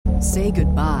Say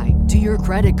goodbye to your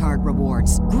credit card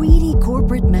rewards. Greedy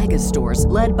corporate mega stores,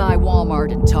 led by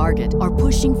Walmart and Target, are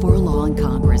pushing for a law in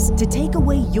Congress to take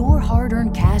away your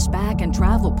hard-earned cash back and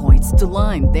travel points to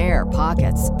line their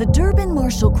pockets. The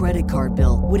Durbin-Marshall credit card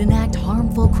bill would enact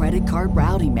harmful credit card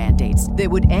routing mandates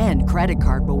that would end credit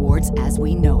card rewards as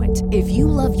we know it. If you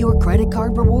love your credit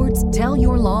card rewards, tell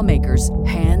your lawmakers,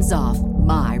 hands off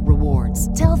my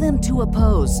rewards. Tell them to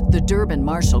oppose the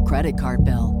Durbin-Marshall credit card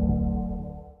bill.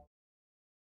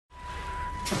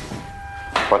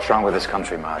 What's wrong with this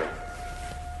country, Marty?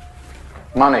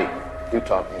 Money, you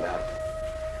talking about.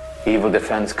 Evil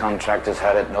defense contractors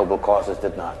had it, noble causes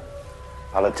did not.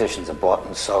 Politicians are bought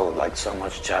and sold like so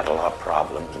much chattel. Our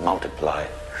problems multiply.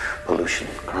 Pollution,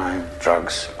 crime,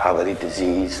 drugs, poverty,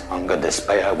 disease, hunger,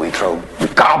 despair. We throw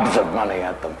gobs of money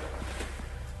at them.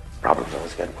 Problems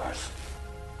always get worse.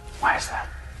 Why is that?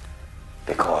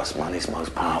 Because money's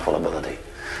most powerful ability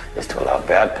is to allow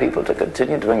bad people to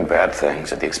continue doing bad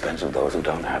things at the expense of those who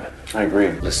don't have it. I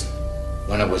agree. Listen,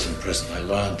 when I was in prison, I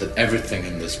learned that everything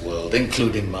in this world,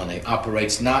 including money,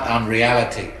 operates not on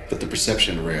reality, but the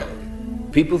perception of reality.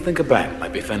 People think a bank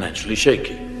might be financially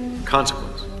shaky.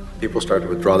 Consequence, people start to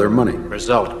withdraw their money.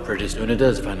 Result, pretty soon it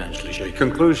is financially shaky.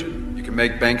 Conclusion, you can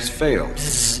make banks fail.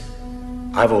 Psst.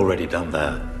 I've already done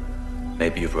that.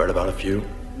 Maybe you've read about a few.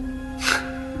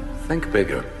 Think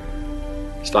bigger.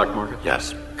 Stock market?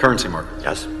 Yes. Currency market?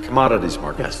 Yes. Commodities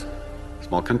market? Yes.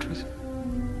 Small countries?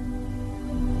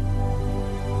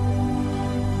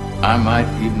 I might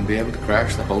even be able to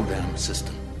crash the whole damn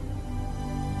system.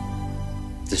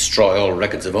 Destroy all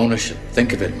records of ownership.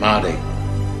 Think of it, Marty.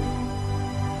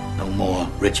 No more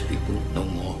rich people, no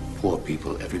more poor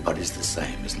people. Everybody's the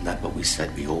same. Isn't that what we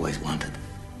said we always wanted?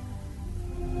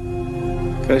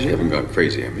 Guys, you haven't gone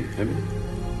crazy on me, have you?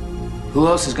 Who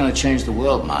else is going to change the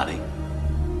world, Marty?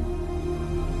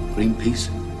 Greenpeace?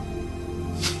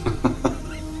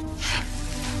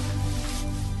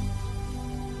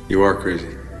 You are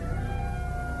crazy.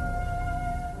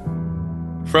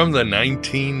 From the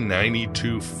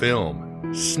 1992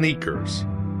 film Sneakers,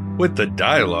 with the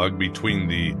dialogue between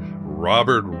the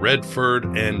Robert Redford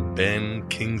and Ben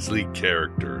Kingsley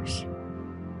characters.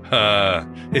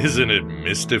 Isn't it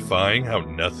mystifying how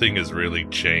nothing has really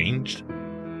changed?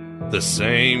 The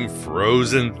same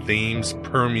frozen themes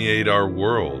permeate our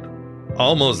world,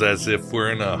 almost as if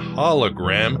we're in a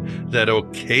hologram that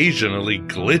occasionally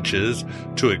glitches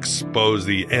to expose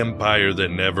the empire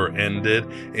that never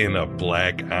ended in a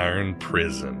black iron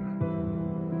prison.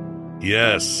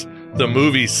 Yes, the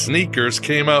movie Sneakers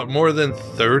came out more than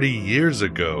 30 years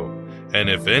ago, and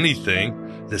if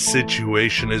anything, the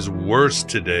situation is worse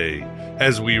today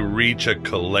as we reach a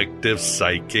collective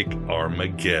psychic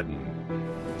Armageddon.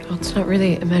 Well, it's not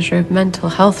really a measure of mental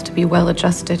health to be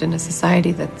well-adjusted in a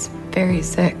society that's very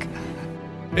sick.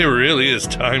 It really is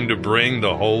time to bring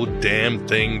the whole damn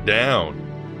thing down,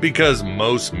 because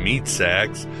most meat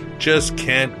sacks just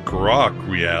can't grok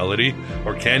reality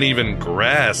or can't even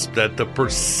grasp that the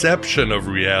perception of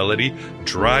reality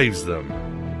drives them.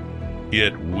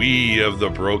 Yet we of the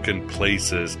broken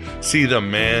places see the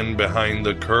man behind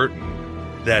the curtain,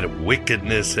 that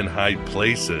wickedness in high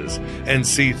places, and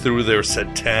see through their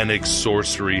satanic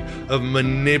sorcery of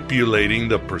manipulating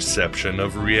the perception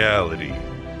of reality.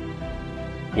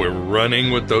 We're running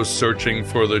with those searching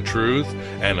for the truth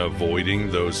and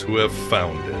avoiding those who have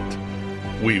found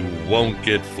it. We won't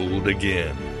get fooled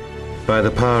again. By the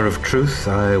power of truth,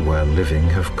 I, while living,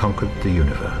 have conquered the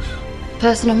universe.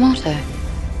 Personal motto?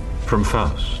 From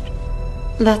Faust.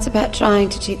 That's about trying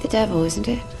to cheat the devil, isn't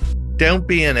it? Don't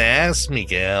be an ass,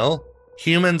 Miguel.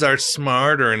 Humans are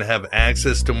smarter and have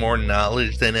access to more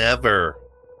knowledge than ever.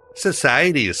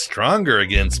 Society is stronger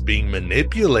against being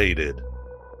manipulated.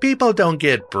 People don't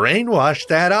get brainwashed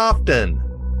that often.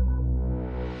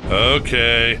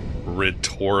 Okay,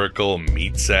 rhetorical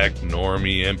meat sack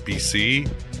normie NPC.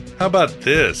 How about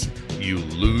this, you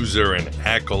loser and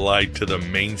acolyte to the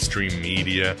mainstream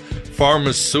media,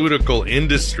 pharmaceutical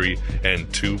industry,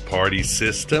 and two-party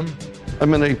system?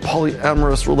 I'm in a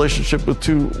polyamorous relationship with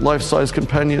 2 life-size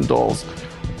companion dolls.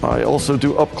 I also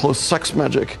do up-close sex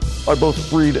magic. I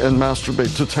both read and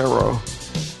masturbate to tarot.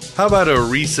 How about a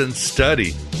recent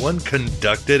study, one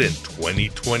conducted in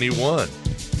 2021?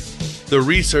 The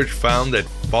research found that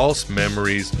false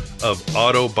memories of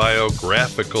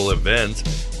autobiographical events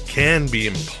can be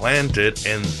implanted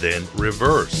and then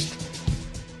reversed.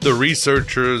 The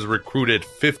researchers recruited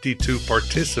 52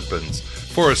 participants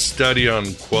for a study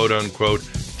on quote-unquote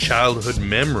childhood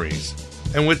memories,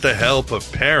 and with the help of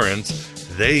parents,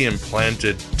 they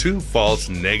implanted 2 false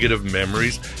negative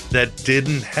memories that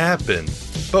didn't happen,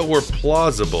 but were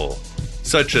plausible.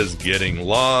 such as getting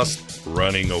lost,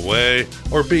 running away,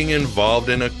 or being involved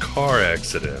in a car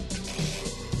accident.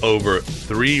 Over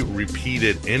 3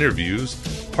 repeated interviews,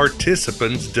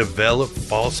 participants develop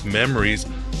false memories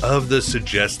of the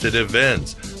suggested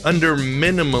events under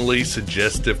minimally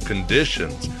suggestive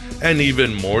conditions, and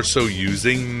even more so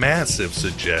using massive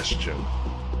suggestion.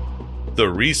 The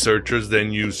researchers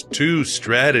then used 2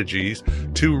 strategies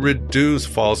to reduce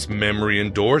false memory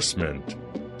endorsement: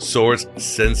 source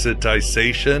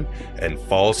sensitization and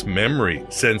false memory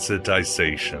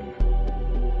sensitization.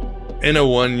 In a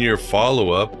 1-year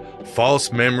follow-up,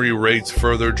 false memory rates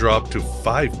further dropped to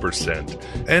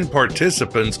 5%, and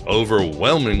participants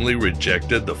overwhelmingly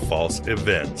rejected the false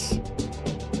events.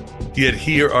 Yet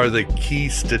here are the key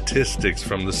statistics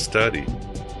from the study.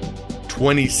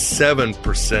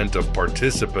 27% of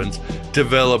participants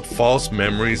developed false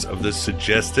memories of the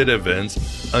suggested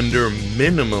events under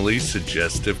minimally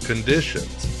suggestive conditions.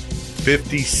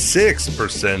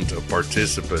 56% of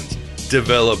participants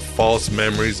developed false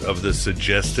memories of the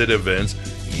suggested events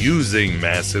using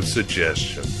massive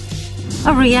suggestion.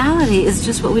 A reality is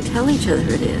just what we tell each other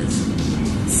it is.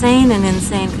 Sane and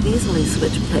insane could easily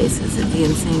switch places if the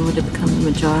insane were to become the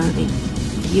majority.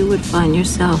 You would find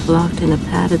yourself locked in a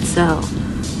padded cell,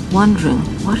 wondering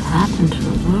what happened to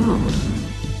the world.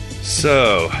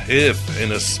 So, if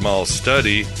in a small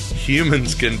study,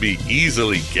 humans can be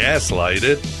easily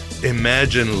gaslighted,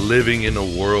 imagine living in a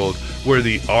world where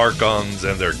the Archons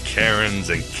and their Karens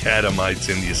and Catamites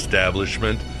in the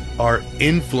establishment are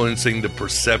influencing the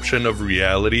perception of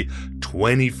reality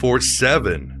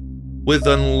 24/7. With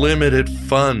unlimited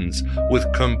funds,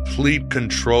 with complete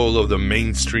control of the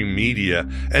mainstream media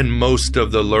and most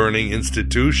of the learning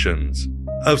institutions,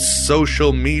 of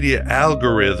social media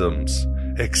algorithms,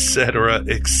 etc.,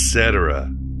 etc.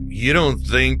 You don't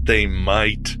think they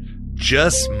might,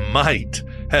 just might,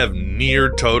 have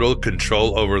near total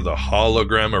control over the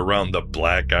hologram around the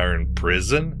Black Iron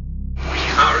prison?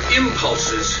 Our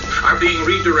impulses are being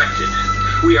redirected.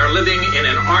 We are living in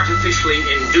an artificially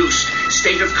induced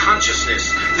state of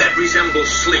consciousness that resembles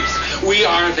sleep. We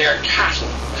are their cattle.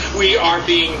 We are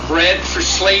being bred for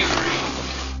slavery.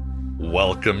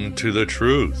 Welcome to the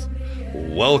truth.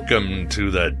 Welcome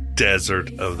to the desert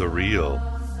of the real.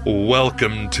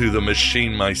 Welcome to the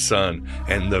machine, my son,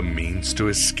 and the means to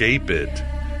escape it.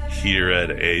 Here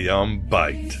at Aeon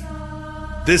Byte.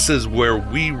 This is where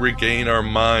we regain our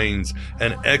minds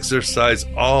and exercise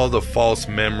all the false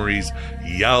memories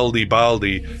Yaldi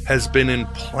Baldi has been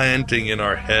implanting in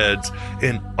our heads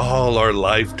in all our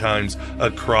lifetimes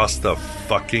across the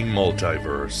fucking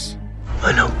multiverse.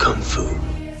 I know Kung Fu.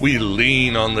 We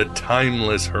lean on the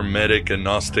timeless Hermetic and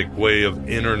Gnostic way of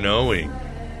inner knowing,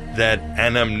 that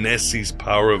anamnesis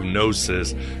power of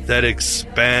gnosis that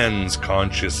expands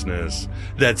consciousness,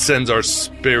 that sends our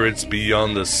spirits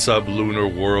beyond the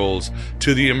sublunar worlds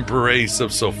to the embrace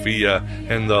of Sophia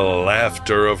and the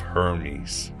laughter of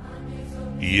Hermes.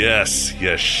 Yes,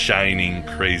 you shining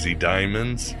crazy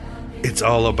diamonds. It's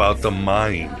all about the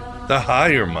mind, the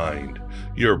higher mind,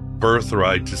 your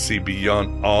birthright to see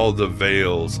beyond all the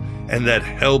veils, and that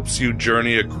helps you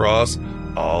journey across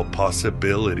all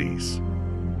possibilities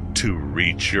to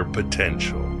reach your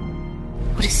potential.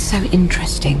 What is so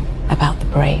interesting about the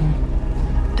brain?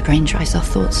 The brain drives our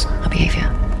thoughts, our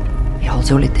behavior. It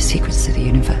holds all of the secrets of the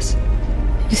universe.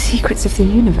 The secrets of the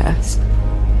universe?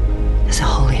 There's a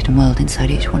whole hidden world inside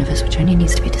each one of us which only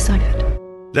needs to be deciphered.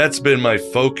 That's been my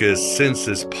focus since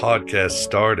this podcast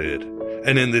started.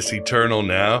 And in this eternal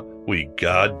now, we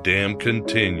goddamn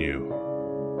continue.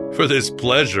 For this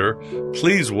pleasure,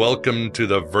 please welcome to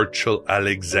the virtual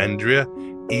Alexandria,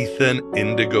 Ethan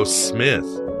Indigo Smith,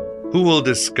 who will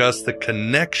discuss the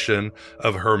connection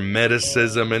of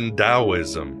Hermeticism and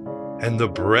Taoism, and the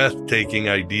breathtaking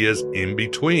ideas in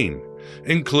between,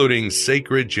 including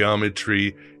sacred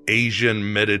geometry,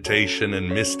 Asian meditation and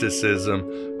mysticism,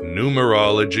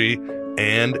 numerology,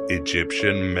 and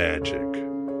Egyptian magic.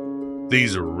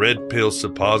 These red pill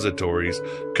suppositories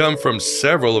come from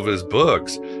several of his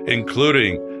books,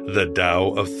 including The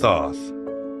Tao of Thoth.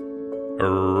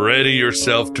 Ready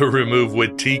yourself to remove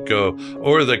Wetiko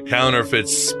or the counterfeit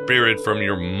spirit from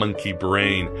your monkey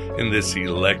brain in this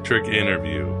electric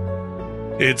interview.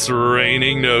 It's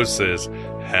raining gnosis.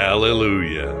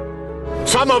 Hallelujah.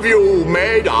 Some of you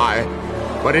may die,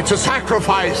 but it's a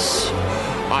sacrifice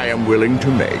I am willing to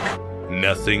make.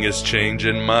 Nothing has changed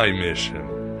in my mission.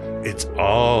 It's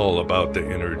all about the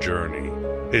inner journey.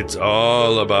 It's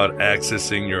all about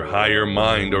accessing your higher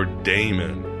mind or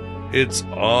daemon. It's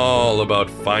all about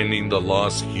finding the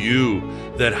lost you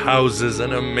that houses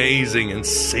an amazing and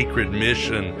sacred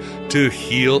mission to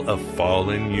heal a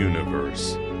fallen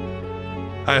universe.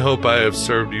 I hope I have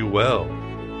served you well,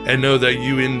 and know that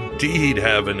you indeed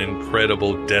have an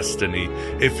incredible destiny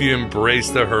if you embrace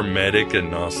the Hermetic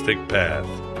and Gnostic path.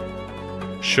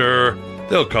 Sure,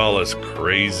 they'll call us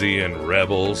crazy and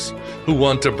rebels who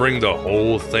want to bring the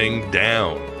whole thing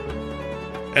down.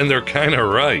 And they're kinda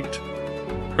right.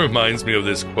 Reminds me of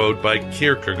this quote by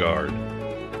Kierkegaard.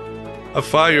 A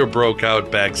fire broke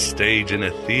out backstage in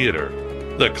a theater.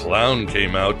 The clown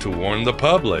came out to warn the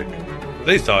public.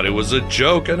 They thought it was a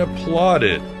joke and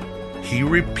applauded. He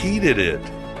repeated it.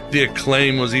 The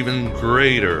acclaim was even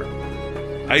greater.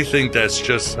 I think that's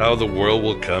just how the world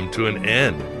will come to an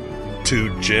end.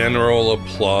 To general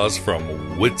applause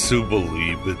from wits who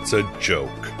believe it's a joke.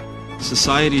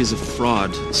 Society is a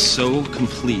fraud so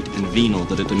complete and venal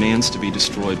that it demands to be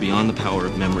destroyed beyond the power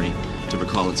of memory to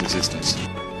recall its existence.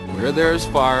 Where there is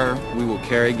fire, we will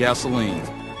carry gasoline.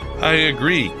 I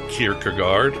agree,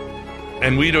 Kierkegaard.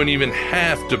 And we don't even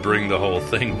have to bring the whole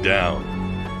thing down.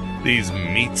 These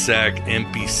meat sack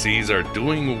NPCs are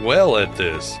doing well at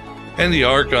this, and the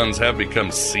Archons have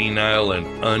become senile and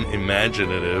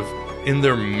unimaginative in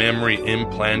their memory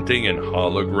implanting and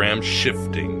hologram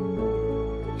shifting.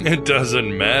 It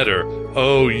doesn't matter,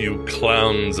 oh you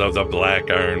clowns of the Black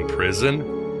Iron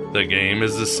Prison. The game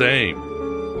is the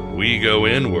same. We go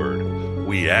inward,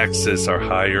 we access our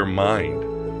higher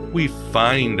mind, we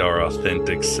find our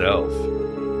authentic self,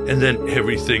 and then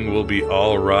everything will be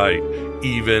alright,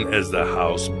 even as the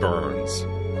house burns.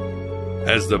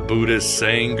 As the Buddhist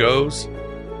saying goes,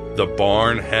 the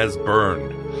barn has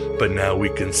burned, but now we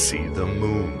can see the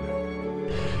moon.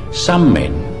 Some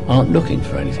men aren't looking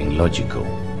for anything logical,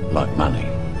 like money.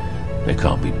 They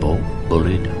can't be bought,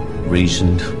 bullied,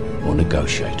 reasoned, or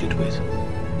negotiated with.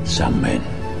 Some men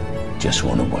just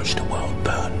want to watch the world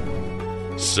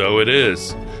burn. So it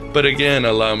is. But again,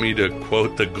 allow me to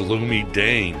quote the gloomy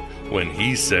Dane when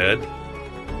he said,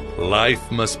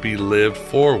 "Life must be lived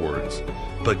forwards,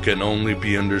 but can only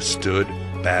be understood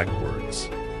backwards."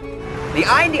 The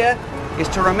idea is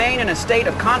to remain in a state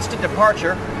of constant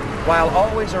departure while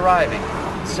always arriving.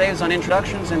 It saves on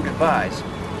introductions and goodbyes.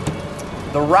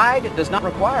 The ride does not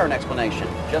require an explanation,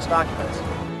 just occupants.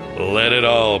 Let it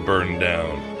all burn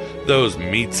down. Those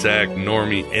meat sack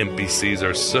normie NPCs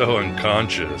are so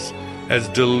unconscious, as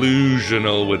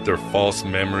delusional with their false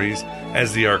memories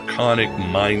as the archonic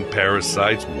mind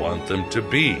parasites want them to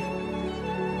be.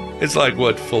 It's like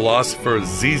what philosopher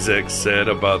Zizek said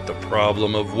about the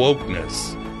problem of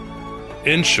wokeness.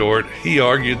 In short, he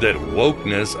argued that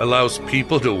wokeness allows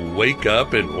people to wake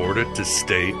up in order to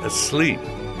stay asleep.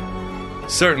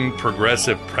 Certain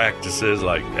progressive practices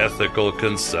like ethical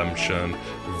consumption,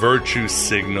 virtue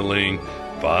signaling,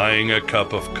 buying a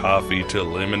cup of coffee to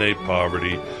eliminate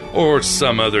poverty, or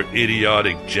some other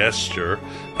idiotic gesture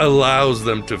allows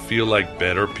them to feel like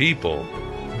better people,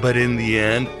 but in the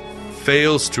end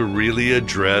fails to really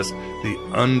address the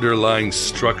underlying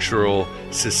structural,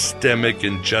 systemic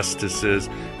injustices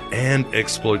and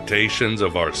exploitations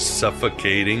of our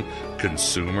suffocating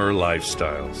consumer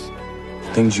lifestyles.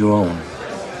 Things you own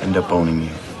end up owning you.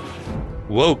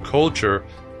 Woke culture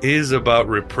is about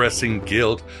repressing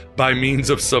guilt by means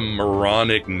of some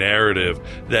moronic narrative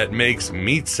that makes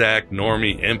meat sack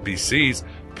normie NPCs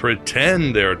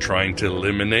pretend they're trying to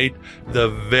eliminate the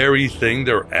very thing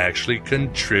they're actually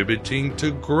contributing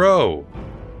to grow.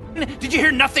 Did you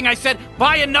hear nothing I said?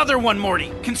 Buy another one,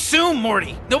 Morty. Consume,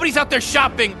 Morty. Nobody's out there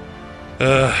shopping.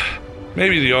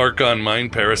 Maybe the Archon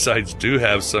mind parasites do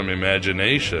have some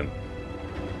imagination.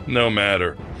 No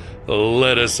matter.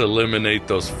 Let us eliminate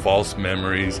those false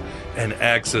memories and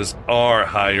access our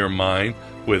higher mind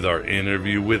with our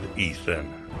interview with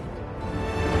Ethan.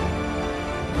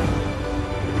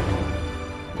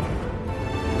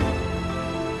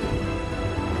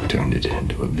 Turned it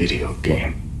into a video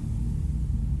game.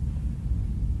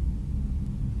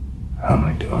 How am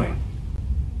I doing?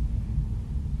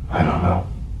 I don't know.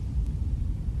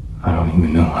 I don't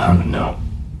even know how to know.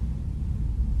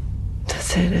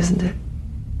 That's it, isn't it?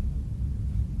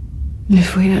 And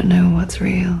if we don't know what's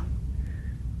real,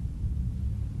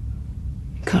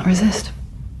 you can't resist.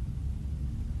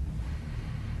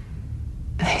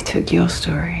 They took your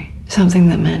story, something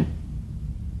that meant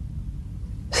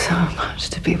so much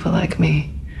to people like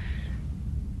me,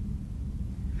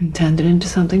 and turned it into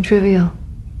something trivial.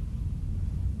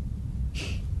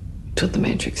 It's what the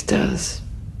Matrix does.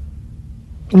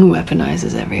 It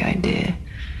weaponizes every idea,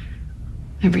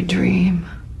 every dream,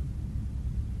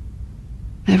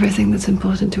 everything that's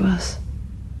important to us.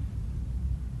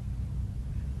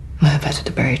 Better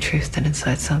to bury truth than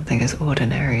inside something as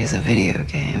ordinary as a video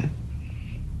game.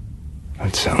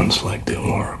 That sounds like the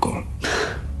Oracle.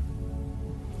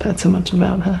 That's so much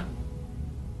about her.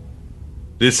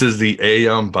 This is the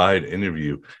Aeon Bide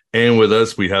interview. And with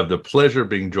us, we have the pleasure of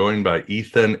being joined by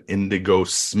Ethan Indigo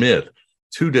Smith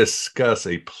to discuss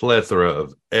a plethora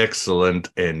of excellent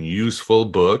and useful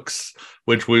books,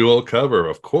 which we will cover,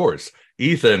 of course.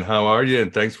 Ethan, how are you?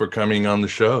 And thanks for coming on the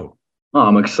show. Oh,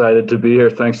 I'm excited to be here.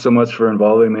 Thanks so much for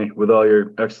involving me with all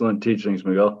your excellent teachings,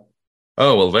 Miguel.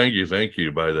 Oh, well, thank you. Thank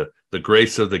you. By the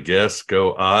grace of the guests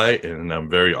go I, and I'm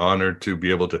very honored to be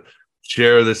able to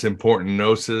share this important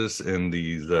gnosis in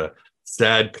these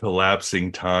sad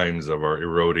collapsing times of our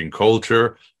eroding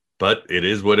culture. But it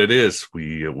is what it is.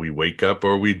 We wake up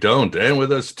or we don't. And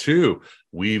with us, too,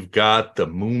 we've got the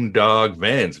Moondog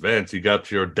Vance. Vance, you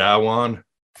got your Tao on?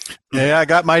 Yeah, I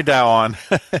got my Tao on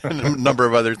and a number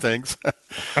of other things.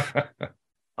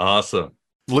 Awesome.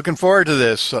 Looking forward to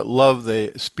this. Love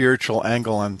the spiritual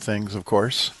angle on things, of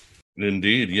course.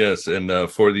 Indeed, yes. And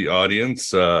for the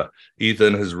audience,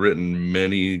 Ethan has written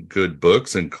many good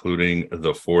books, including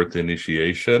The Fourth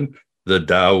Initiation, The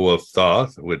Tao of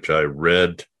Thoth, which I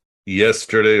read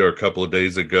yesterday or a couple of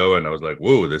days ago, and I was like,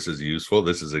 whoa, this is useful.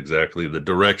 This is exactly the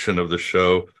direction of the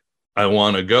show I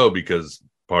want to go, because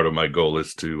part of my goal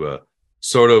is to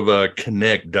sort of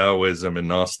connect Taoism and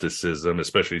Gnosticism,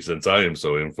 especially since I am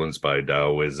so influenced by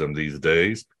Taoism these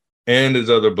days. And his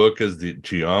other book is The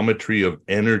Geometry of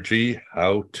Energy,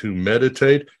 How to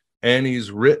Meditate. And he's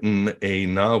written a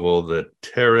novel, The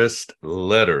Terrorist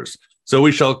Letters. So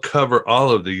we shall cover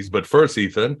all of these. But first,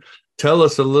 Ethan, tell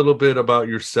us a little bit about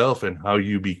yourself and how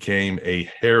you became a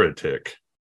heretic.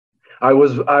 I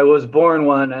was born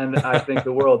one, and I think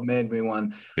the world made me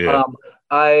one. Yeah.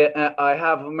 I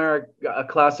have a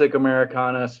classic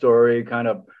Americana story, kind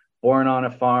of born on a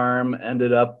farm,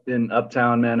 ended up in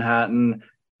uptown Manhattan,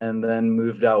 and then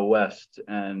moved out west.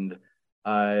 And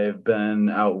I've been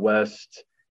out west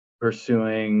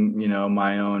pursuing,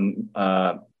 my own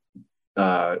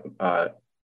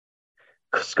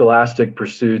scholastic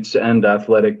pursuits and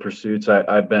athletic pursuits.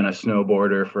 I've been a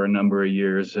snowboarder for a number of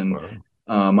years, and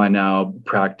I now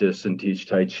practice and teach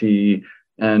Tai Chi.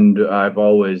 And I've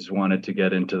always wanted to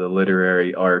get into the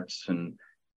literary arts and,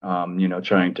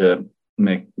 trying to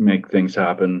make things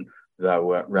happen that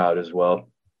route as well.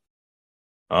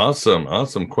 Awesome.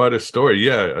 Quite a story.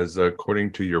 Yeah, as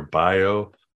according to your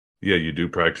bio, yeah, you do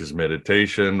practice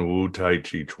meditation, Wu Tai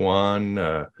Chi Chuan,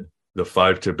 the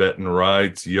 5 Tibetan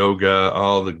rites, yoga,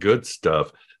 all the good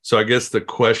stuff. So I guess the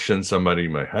question somebody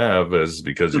might have is,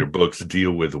 because your books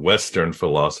deal with Western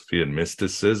philosophy and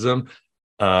mysticism,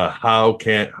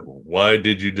 why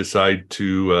did you decide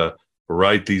to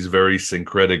write these very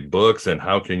syncretic books, and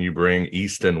how can you bring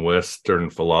East and Western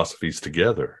philosophies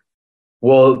together?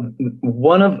 Well,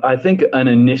 I think an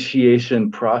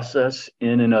initiation process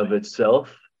in and of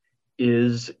itself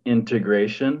is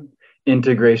integration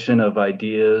of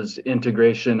ideas,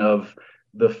 integration of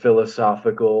the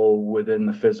philosophical within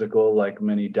the physical, like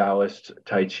many Taoist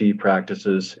Tai Chi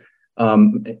practices.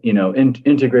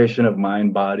 Integration of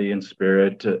mind, body, and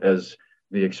spirit, as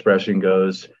the expression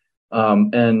goes,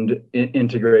 and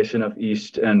integration of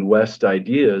East and West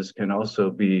ideas can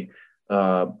also be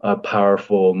a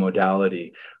powerful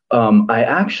modality. I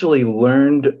actually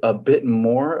learned a bit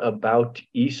more about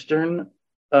Eastern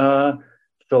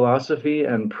philosophy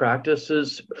and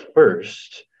practices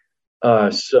first.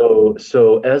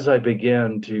 So as I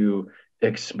began to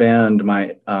expand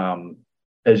my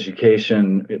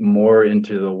education more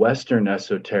into the Western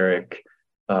esoteric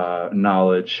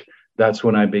knowledge, that's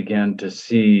when I began to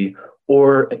see,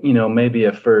 or maybe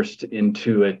at first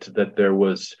intuit, that there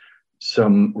was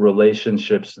some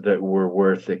relationships that were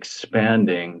worth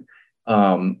expanding.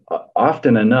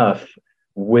 Often enough,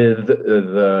 with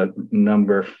the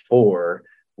number 4,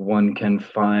 one can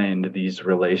find these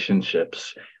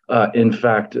relationships. In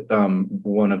fact,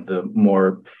 one of the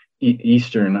more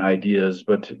Eastern ideas,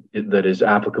 but that is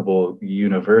applicable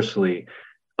universally,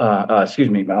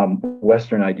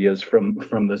 Western ideas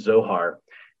from the Zohar,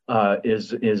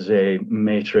 is a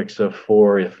matrix of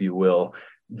 4, if you will,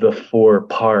 the 4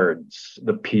 pards,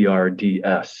 the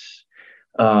PRDS.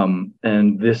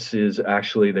 And this is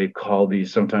actually, they call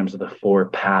these sometimes the 4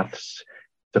 paths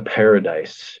to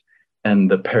paradise,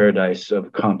 and the paradise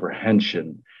of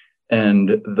comprehension. And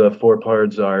the 4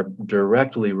 parts are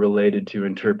directly related to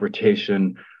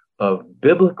interpretation of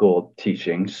biblical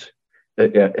teachings,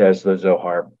 as the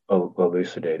Zohar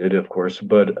elucidated, of course,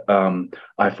 but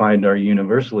I find are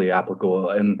universally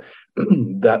applicable, and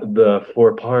that the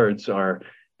 4 parts are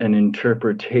an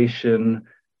interpretation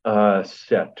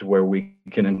set where we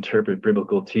can interpret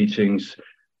biblical teachings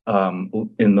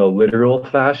in the literal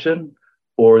fashion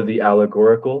or the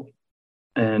allegorical,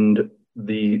 and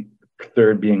the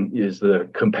third being is the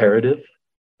comparative,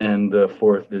 and the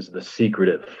fourth is the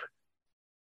secretive.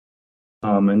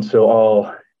 And so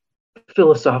all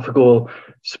philosophical,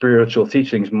 spiritual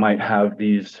teachings might have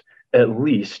these at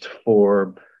least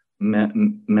four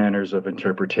manners of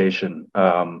interpretation.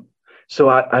 So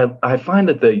I find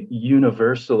that the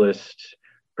universalist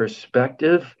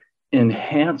perspective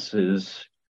enhances,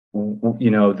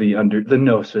 the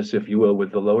gnosis, if you will,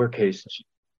 with the lowercase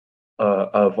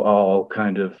of all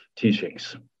kind of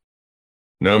teachings.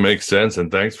 No, makes sense,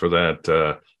 and thanks for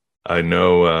that. I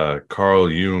know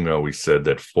Carl Jung always said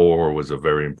that 4 was a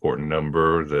very important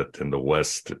number, that in the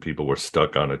West, people were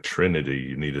stuck on a trinity.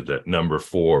 You needed that number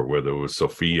 4, whether it was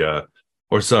Sophia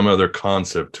or some other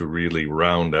concept to really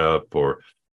round up or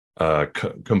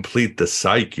complete the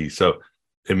psyche. So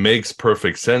it makes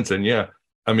perfect sense. And yeah,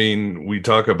 I mean, we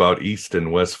talk about East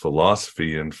and West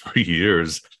philosophy, and for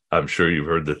years, I'm sure you've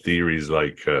heard the theories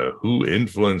like who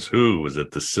influenced who? Was it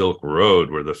the Silk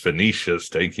Road, where the Phoenicians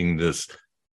taking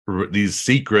these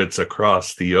secrets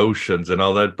across the oceans and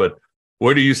all that? But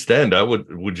where do you stand?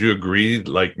 Would you agree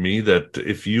like me that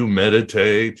if you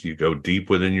meditate, you go deep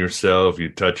within yourself, you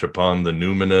touch upon the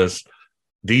numinous,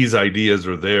 these ideas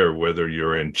are there, whether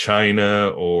you're in China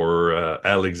or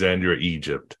Alexandria,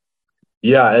 Egypt?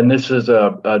 Yeah, and this is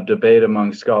a debate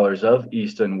among scholars of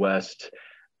East and West.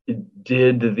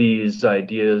 Did these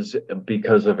ideas,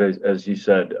 because of, as you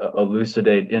said,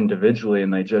 elucidate individually,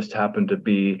 and they just happen to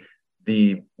be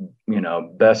the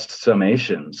best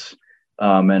summations,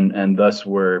 and thus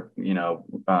were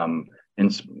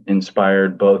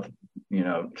inspired both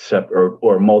separate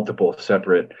or multiple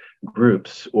separate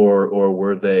groups, or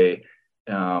were they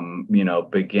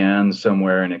began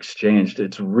somewhere and exchanged?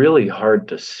 It's really hard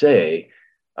to say.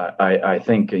 I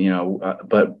think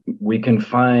but we can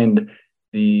find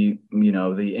the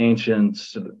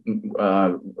ancients,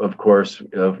 of course,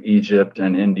 of Egypt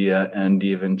and India and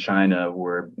even China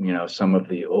were some of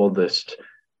the oldest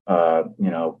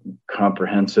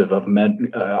comprehensive of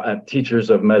teachers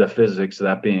of metaphysics,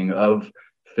 that being of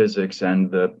physics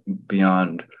and the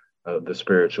beyond the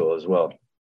spiritual as well.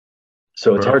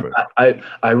 So it's Perfect. hard.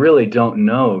 I really don't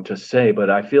know to say, but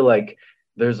I feel like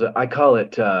I call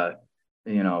it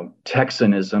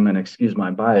Texanism, and excuse my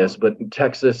bias, but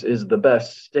Texas is the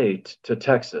best state to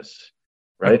Texas,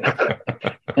 right?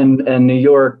 and New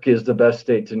York is the best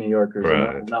state to New Yorkers,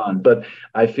 right, and on. But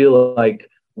I feel like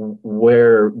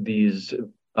where these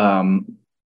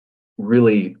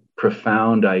really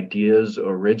profound ideas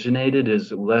originated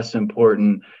is less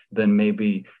important than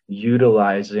maybe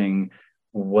utilizing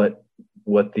what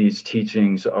these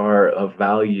teachings are of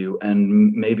value,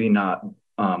 and maybe not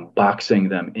boxing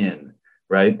them in.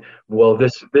 Right. Well,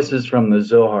 this is from the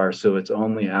Zohar, so it's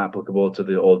only applicable to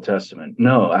the Old Testament.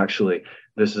 No, actually,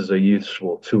 this is a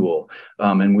useful tool,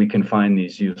 and we can find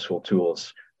these useful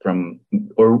tools from,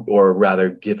 or rather,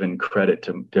 given credit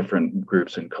to different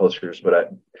groups and cultures.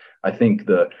 But I think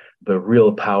the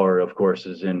real power, of course,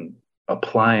 is in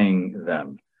applying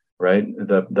them. Right.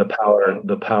 The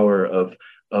power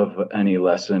of any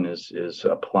lesson is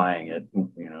applying it.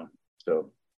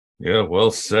 So. Yeah,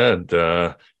 well said.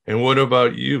 And what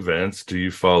about you, Vance? Do you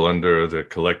fall under the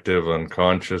collective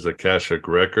unconscious Akashic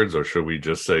records, or should we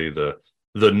just say the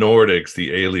Nordics,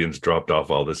 the aliens dropped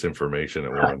off all this information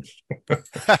at once?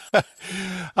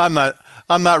 I'm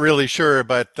not really sure,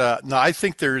 but no, I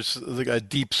think there's a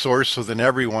deep source within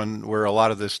everyone where a lot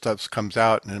of this stuff comes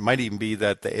out, and it might even be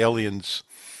that the aliens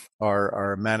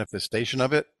are a manifestation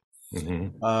of it.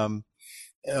 Mm-hmm.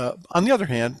 On the other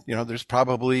hand, there's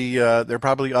probably there are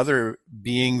probably other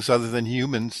beings other than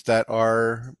humans that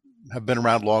have been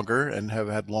around longer and have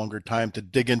had longer time to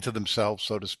dig into themselves,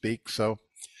 so to speak. So,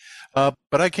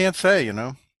 but I can't say,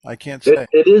 I can't say.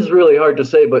 It is really hard to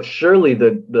say, but surely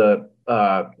the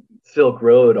Silk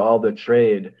Road, all the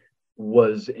trade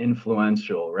was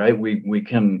influential, right? We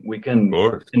can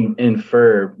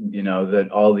infer, that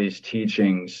all these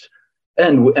teachings.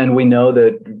 And we know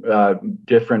that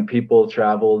different people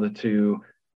traveled to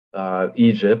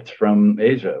Egypt from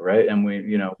Asia, right? And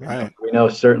we know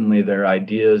certainly their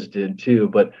ideas did too.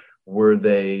 But were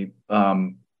they,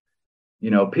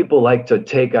 people like to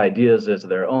take ideas as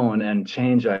their own and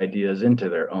change ideas into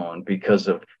their own because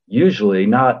of usually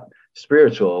not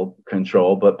spiritual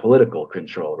control, but political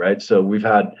control, right? So we've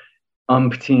had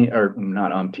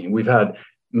we've had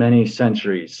many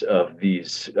centuries of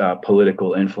these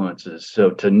political influences.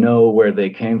 So to know where they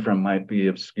came from might be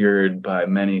obscured by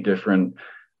many different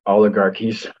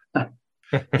oligarchies.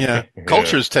 Yeah,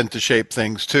 cultures tend to shape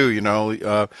things too.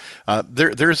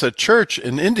 There's a church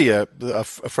in India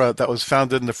that was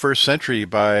founded in the first century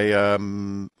by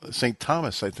Saint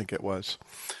Thomas, I think it was,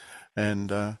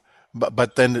 and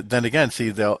but then again, see,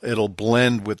 it'll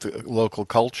blend with the local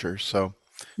culture. So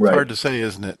it's Right. hard to say,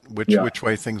 isn't it, Yeah. which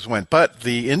way things went. But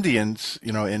the Indians,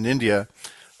 in India,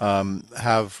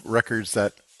 have records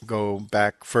that go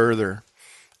back further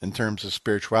in terms of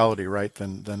spirituality, right,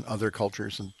 than other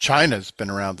cultures. And China's been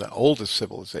around the oldest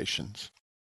civilizations.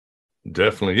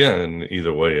 Definitely, yeah. And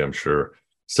either way, I'm sure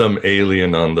some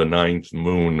alien on the ninth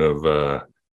moon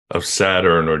of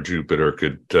Saturn or Jupiter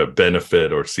could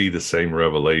benefit or see the same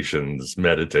revelations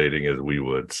meditating as we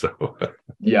would. So,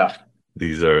 yeah,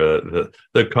 these are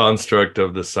the construct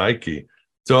of the psyche.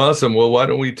 So awesome. Well, why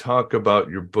don't we talk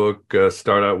about your book?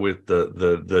 Start out with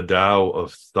the Tao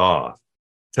of Thought.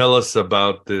 Tell us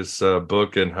about this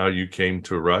book and how you came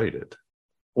to write it.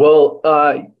 Well,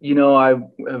 I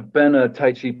have been a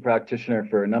Tai Chi practitioner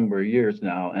for a number of years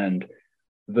now, and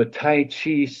the Tai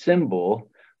Chi symbol,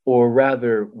 or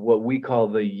rather what we call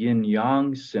the yin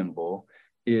yang symbol,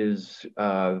 is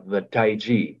the Tai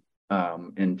Chi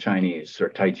in Chinese, or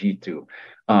Tai Chi Tu.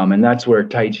 And that's where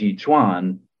Tai Chi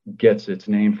Chuan gets its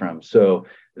name from. So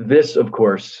this, of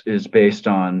course, is based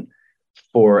on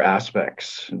four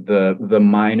aspects: the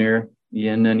minor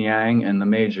yin and yang and the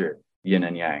major yin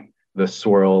and yang, the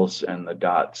swirls and the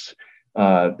dots.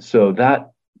 So that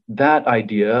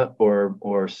idea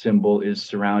or symbol is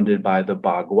surrounded by the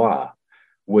Bagua,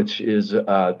 which is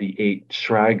the 8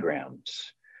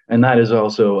 trigrams. And that is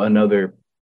also another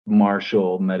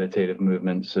martial meditative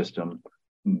movement system,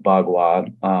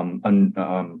 Bagua,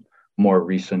 a more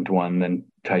recent one than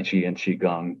Tai Chi and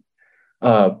Qigong.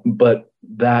 But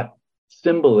that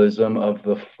symbolism of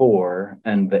the 4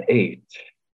 and the 8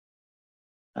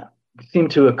 seem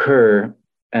to occur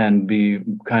and be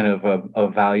kind of a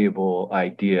valuable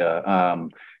idea.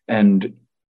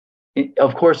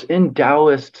 Of course, in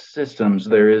Taoist systems,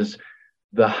 there is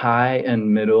the high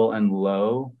and middle and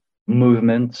low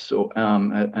movements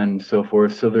and so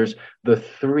forth. So there's the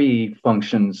 3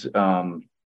 functions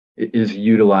is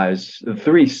utilized. The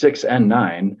 3, 6, and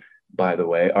 9, by the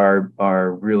way,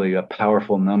 are really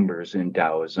powerful numbers in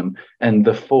Taoism, and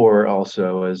the 4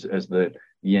 also, as the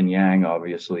yin yang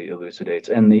obviously elucidates,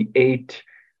 and the 8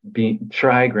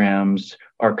 trigrams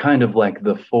are kind of like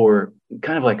the 4,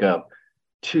 kind of like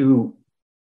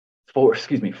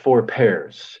four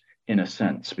pairs in a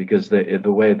sense, because the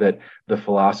way that the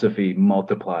philosophy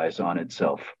multiplies on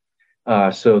itself.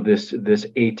 So this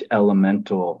 8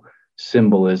 elemental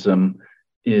symbolism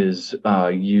is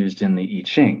used in the I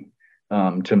Ching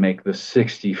to make the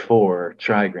 64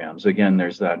 trigrams. Again,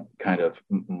 there's that kind of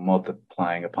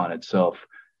multiplying upon itself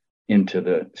into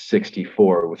the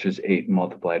 64, which is 8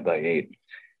 multiplied by 8.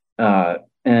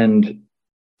 And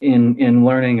in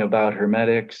learning about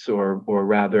Hermetics, or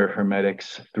rather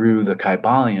Hermetics through the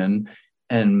Kybalion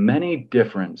and many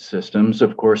different systems,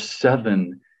 of course,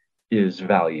 7 is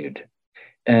valued.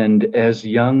 And as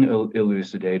Jung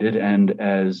elucidated, and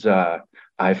as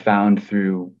I found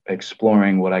through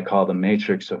exploring what I call the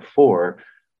matrix of 4,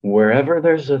 wherever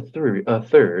there's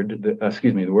wherever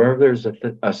there's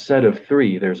a set of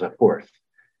 3, there's a 4th.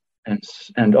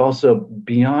 And also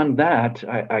beyond that,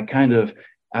 I kind of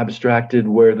abstracted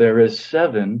where there is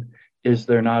 7, is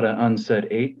there not an unsaid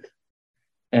 8th?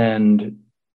 And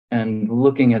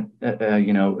looking at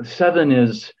 7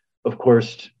 is, of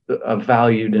course,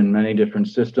 valued in many different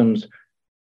systems,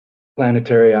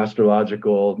 planetary,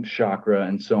 astrological, chakra,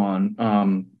 and so on.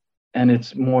 And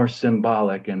it's more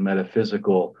symbolic and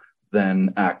metaphysical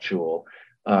than actual,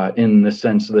 in the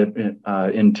sense that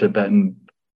in Tibetan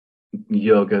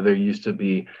yoga, there used to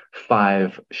be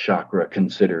 5 chakra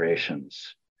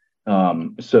considerations.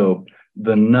 So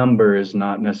the number is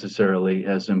not necessarily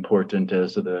as important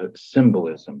as the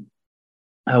symbolism.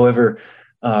 However,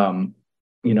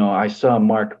 I saw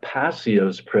Mark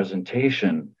Passio's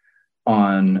presentation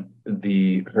on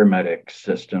the Hermetic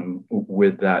system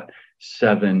with that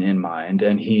 7 in mind,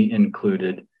 and he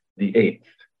included the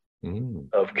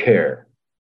 8th of care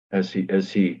as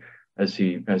he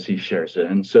shares it.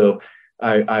 And so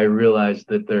I realized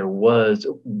that there was,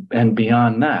 and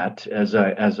beyond that, as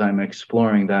I'm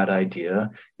exploring that idea,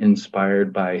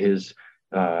 inspired by his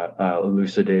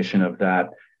elucidation of that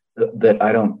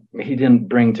he didn't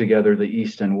bring together the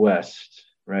East and West,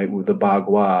 right, with the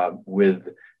Bagua, with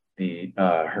the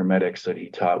Hermetics that he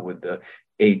taught with the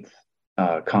 8th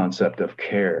concept of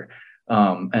care.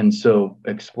 And so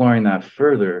exploring that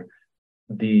further,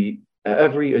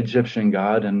 every Egyptian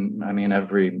god, and I mean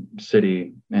every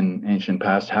city in ancient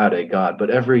past had a god, but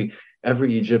every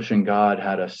every Egyptian god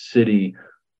had a city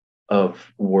of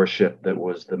worship that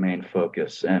was the main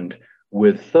focus. And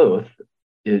with Thoth,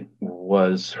 it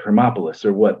was Hermopolis,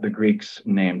 or what the Greeks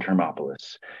named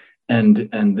Hermopolis. And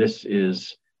this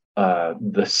is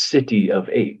the city of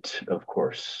eight, of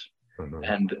course.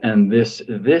 And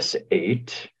this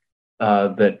eight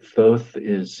that Thoth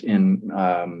is in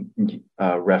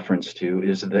reference to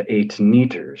is the eight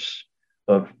Neters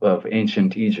of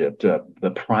ancient Egypt,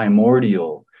 the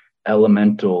primordial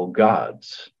elemental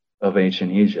gods of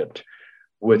ancient Egypt,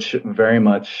 which very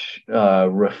much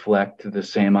reflect the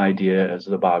same idea as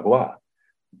the Bagua,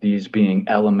 these being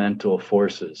elemental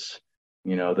forces,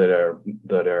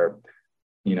 that are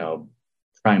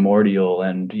primordial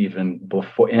and even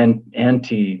before and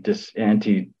anti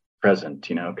present,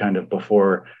 kind of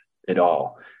before it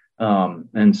all.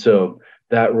 And so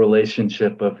that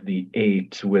relationship of the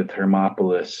eight with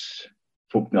Hermopolis,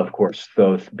 of course,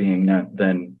 Thoth being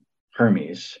then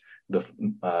Hermes, the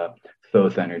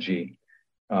Thoth energy,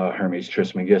 Hermes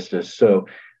Trismegistus. So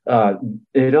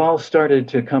it all started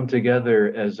to come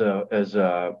together as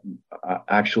a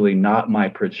actually not my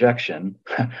projection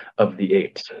of the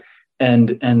eight.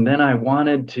 And then I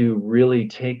wanted to really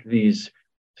take these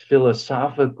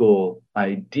philosophical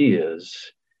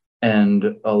ideas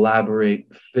and elaborate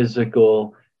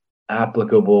physical,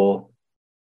 applicable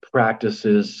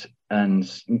practices and,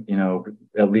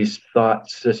 at least thought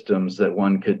systems that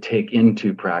one could take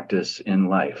into practice in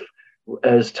life,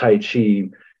 as Tai Chi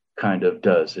kind of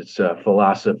does. It's a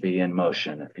philosophy in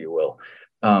motion, if you will.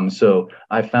 So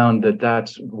I found that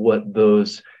that's what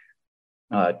those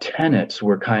tenets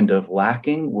were kind of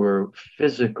lacking, were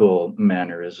physical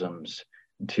mannerisms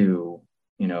to,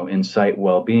 incite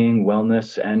well-being,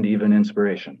 wellness, and even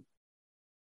inspiration.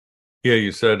 Yeah,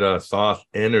 you said Thoth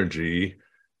energy,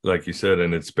 like you said,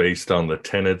 and it's based on the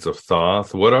tenets of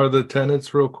Thoth. What are the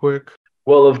tenets, real quick?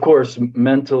 Well, of course,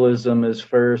 mentalism is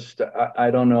first. I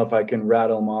don't know if I can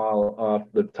rattle them all off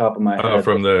the top of my head.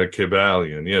 From the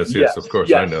Kybalion. Yes, of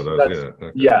course. I know those.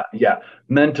 Yeah.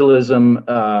 Mentalism,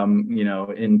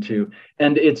 into,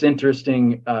 and it's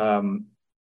interesting,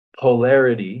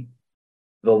 polarity,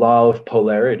 the law of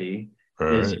polarity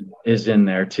is in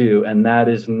there too. And that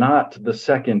is not the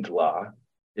second law.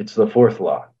 It's the fourth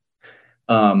law.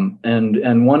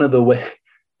 And one of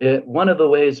the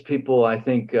ways people, I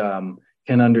think,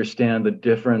 can understand the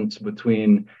difference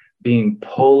between being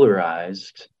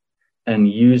polarized and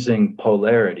using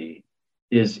polarity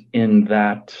is in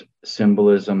that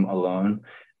symbolism alone.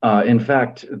 In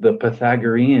fact, the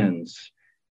Pythagoreans,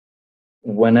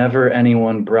 whenever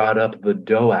anyone brought up the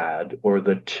doad or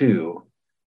the two,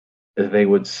 they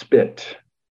would spit.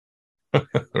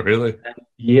 Really?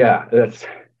 Yeah, that's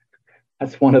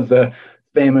one of the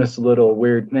famous little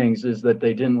weird things, is that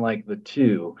they didn't like the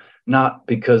two, not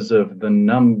because of the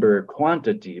number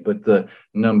quantity, but the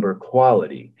number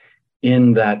quality.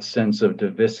 In that sense of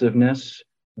divisiveness,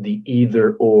 the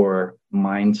either or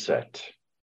mindset.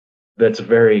 That's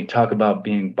talk about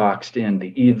being boxed in.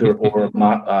 The either or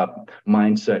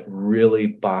mindset really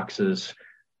boxes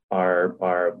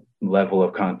our level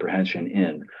of comprehension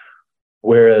in.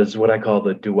 Whereas what I call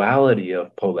the duality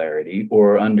of polarity,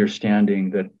 or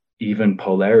understanding that even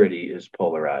polarity is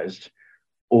polarized,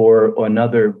 or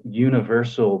another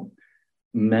universal,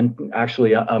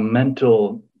 actually a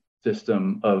mental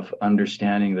system of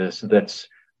understanding this that's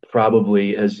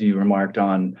probably, as you remarked,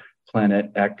 on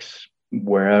planet X,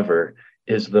 wherever,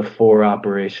 is the four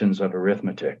operations of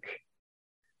arithmetic,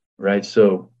 right?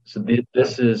 So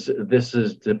this is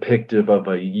depictive of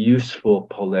a useful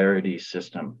polarity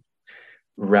system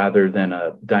rather than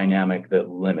a dynamic that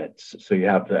limits. So you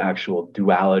have the actual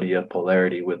duality of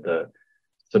polarity with the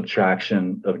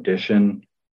subtraction, addition,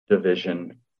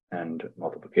 division, and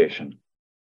multiplication.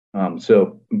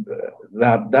 So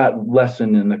that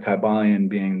lesson in the Kybalion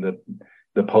being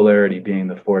the polarity being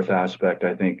the fourth aspect,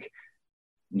 I think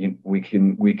we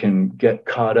can get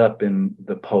caught up in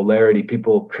the polarity.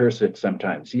 People curse it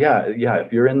sometimes. Yeah.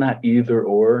 If you're in that either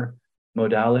or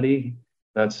modality,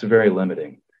 that's very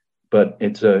limiting. But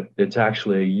it's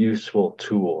actually a useful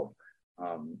tool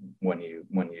when you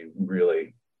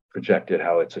really project it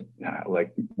how it's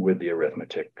like with the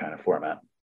arithmetic kind of format.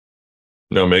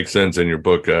 No, makes sense. In your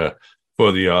book,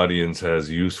 for the audience, has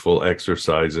useful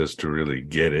exercises to really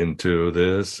get into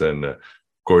this. And of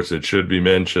course, it should be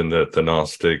mentioned that the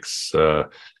Gnostics,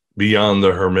 beyond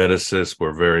the Hermeticists,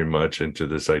 were very much into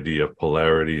this idea of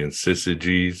polarity and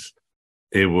syzygies.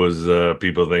 It was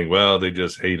people think, well, they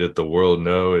just hated the world.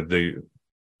 No, they,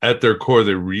 at their core,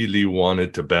 they really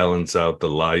wanted to balance out the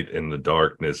light and the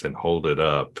darkness and hold it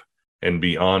up. and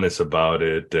be honest about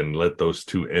it and let those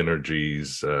two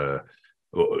energies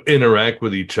interact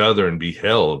with each other and be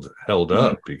held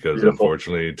up, because Beautiful.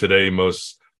 unfortunately today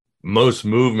most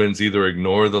movements either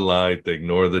ignore the light, they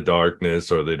ignore the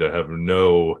darkness, or they have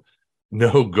no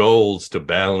goals to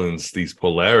balance these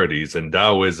polarities. And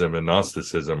Taoism and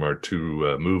Gnosticism are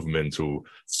two movements who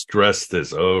stress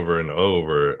this over and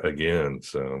over again.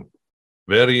 So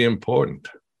very important.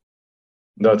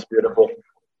 That's beautiful.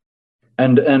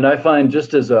 And I find,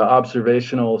 just as an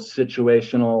observational,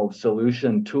 situational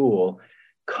solution tool,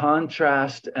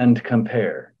 contrast and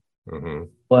compare. Mm-hmm.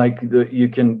 Like you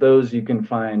can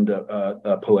find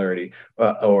a polarity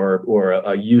or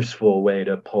a useful way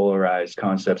to polarize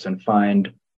concepts and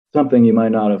find something you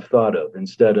might not have thought of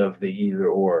instead of the either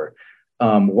or.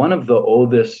 One of the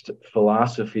oldest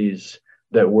philosophies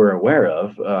that we're aware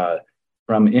of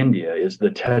from India is the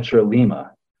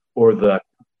Tetralema, or the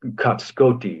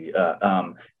Kapskoti,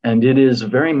 and it is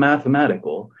very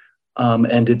mathematical,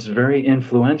 and it's very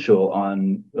influential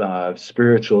on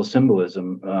spiritual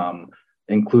symbolism,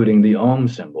 including the Om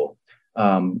symbol.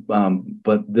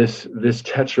 But this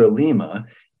Tetralema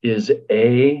is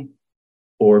A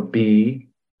or B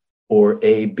or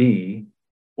AB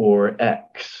or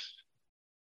X.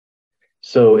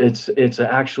 So it's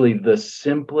actually the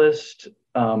simplest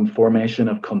formation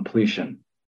of completion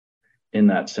in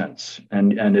that sense,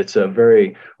 and it's a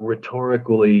very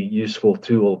rhetorically useful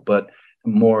tool, but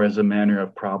more as a manner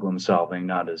of problem solving,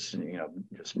 not as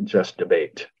just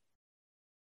debate.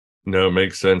 No, it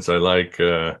makes sense. I like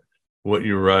what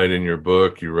you write in your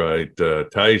book. You write,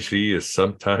 Tai Chi is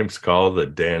sometimes called the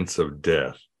dance of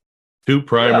death. Two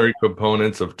primary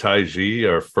components of Tai Chi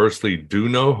are, firstly, do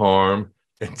no harm,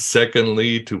 and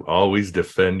secondly, to always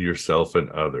defend yourself and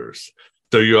others.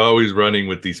 So you're always running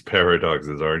with these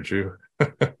paradoxes, aren't you?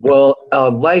 Well,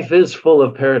 life is full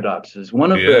of paradoxes.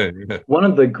 One of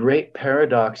the great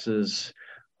paradoxes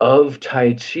of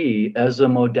Tai Chi as a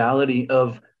modality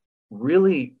of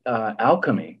really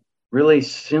alchemy, really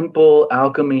simple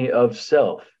alchemy of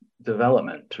self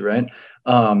development, right?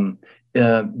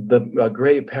 The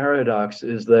great paradox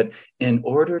is that in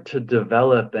order to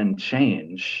develop and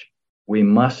change, we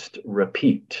must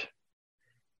repeat.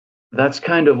 That's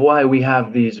kind of why we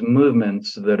have these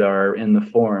movements that are in the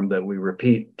form that we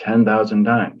repeat 10,000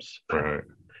 times. Right.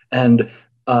 And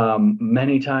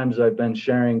many times I've been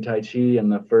sharing Tai Chi,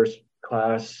 and the first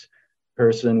class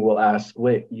person will ask,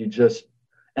 wait,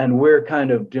 and we're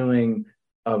kind of doing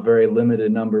a very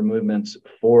limited number of movements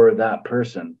for that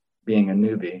person being a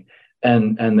newbie.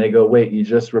 And they go, wait, you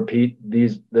just repeat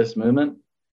this movement?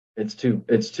 It's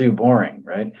too boring,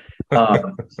 right?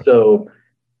 So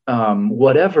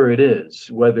whatever it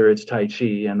is, whether it's Tai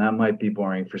Chi, and that might be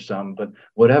boring for some, but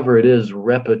whatever it is,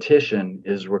 repetition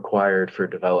is required for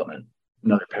development.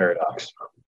 Another paradox.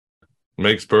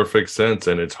 Makes perfect sense.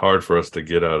 And it's hard for us to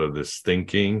get out of this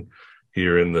thinking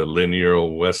here in the linear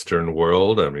Western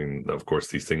world. I mean, of course,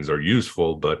 these things are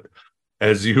useful, but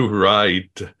as you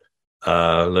write,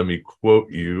 let me quote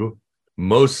you,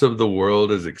 most of the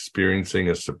world is experiencing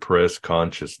a suppressed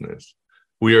consciousness.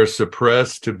 We are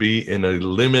suppressed to be in a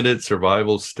limited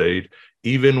survival state.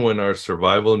 Even when our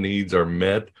survival needs are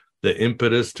met, the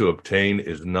impetus to obtain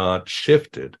is not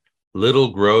shifted. Little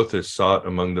growth is sought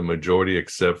among the majority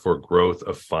except for growth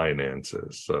of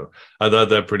finances. So I thought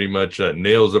that pretty much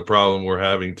nails the problem we're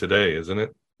having today, isn't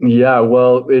it? Yeah,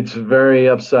 well, it's very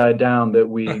upside down that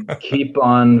we keep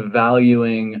on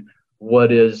valuing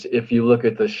what is, if you look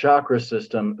at the chakra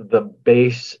system, the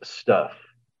base stuff.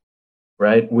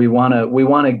 Right? We want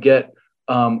to get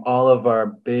all of our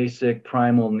basic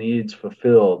primal needs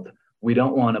fulfilled. We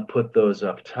don't want to put those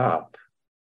up top.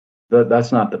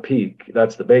 That's not the peak.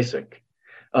 That's the basic.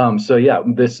 So yeah,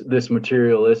 this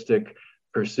materialistic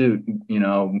pursuit,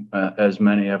 as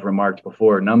many have remarked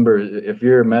before, numbers. If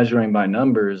you're measuring by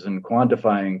numbers and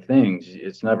quantifying things,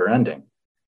 it's never ending.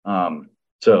 And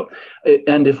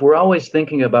if we're always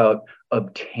thinking about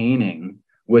obtaining,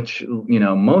 which,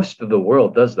 most of the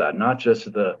world does that, not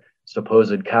just the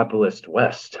supposed capitalist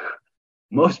West.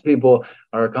 Most people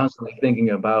are constantly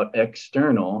thinking about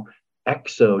external,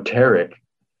 exoteric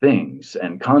things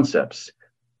and concepts.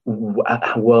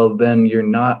 Well, then you're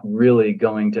not really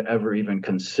going to ever even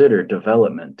consider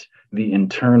development, the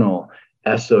internal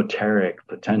esoteric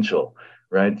potential,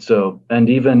 right? So, and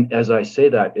even as I say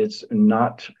that, it's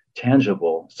not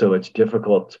tangible. So it's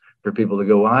difficult for people to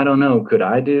go, well, I don't know, could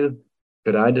I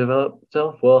develop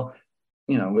self? Well,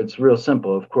 it's real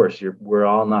simple. Of course, we're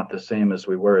all not the same as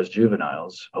we were as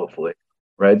juveniles, hopefully,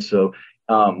 right? So,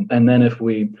 and then if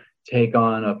we take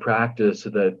on a practice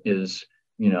that is,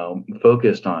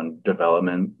 focused on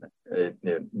development.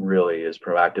 It really is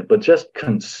proactive, but just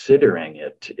considering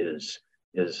it is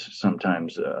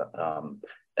sometimes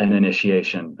an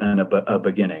initiation and a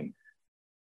beginning.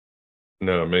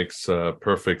 No, it makes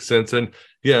perfect sense. And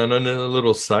yeah, and a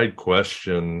little side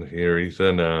question here,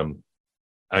 Ethan.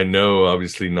 I know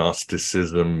obviously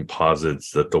Gnosticism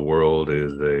posits that the world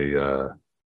is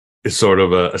sort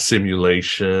of a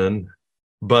simulation,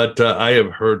 but I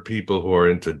have heard people who are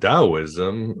into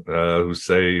Taoism who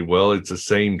say, well, it's the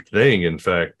same thing. In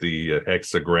fact, the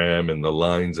hexagram and the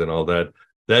lines and all that,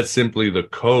 that's simply the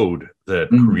code that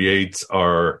creates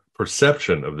our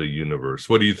perception of the universe.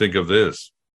 What do you think of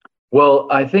this? Well,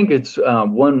 I think it's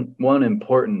one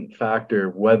important factor,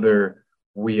 whether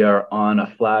we are on a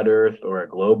flat Earth or a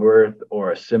globe Earth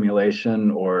or a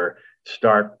simulation or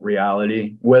stark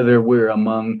reality, whether we're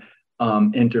among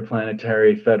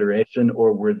interplanetary federation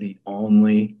or we're the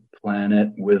only planet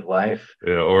with life.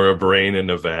 Yeah, or a brain in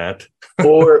a vat.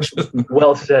 Or,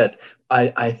 well said.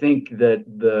 I think that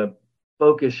the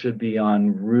focus should be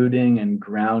on rooting and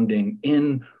grounding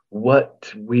in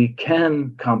what we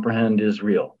can comprehend is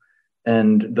real.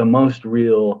 And the most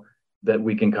real that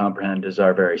we can comprehend is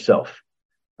our very self.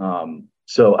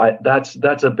 So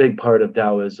that's a big part of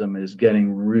Taoism, is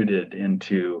getting rooted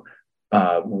into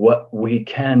what we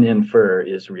can infer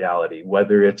is reality,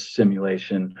 whether it's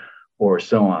simulation or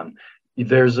so on.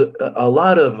 There's a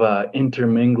lot of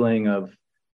intermingling of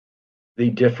the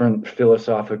different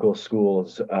philosophical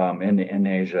schools in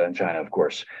Asia and China, of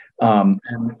course,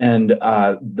 and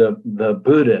the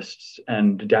Buddhists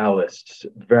and Taoists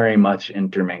very much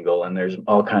intermingle, and there's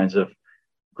all kinds of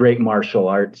great martial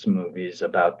arts movies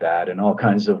about that, and all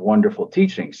kinds of wonderful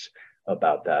teachings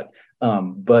about that.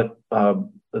 But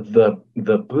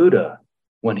the Buddha,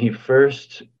 when he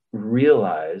first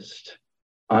realized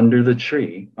under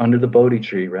the Bodhi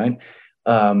tree, right,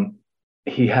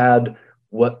 he had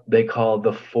what they call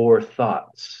the four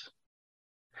thoughts.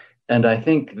 And I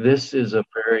think this is a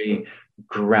very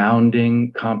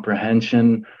grounding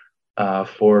comprehension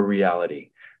for reality.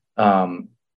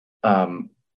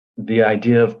 The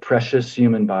idea of precious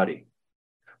human body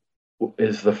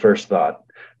is the first thought.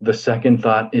 The second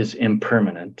thought is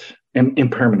impermanence.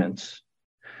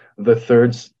 The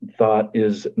third thought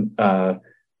is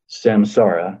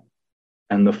samsara,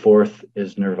 and the fourth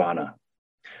is nirvana.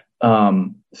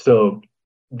 So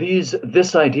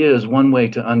this idea is one way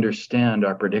to understand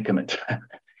our predicament,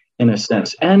 in a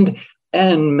sense, and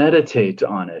meditate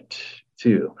on it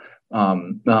too.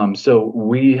 So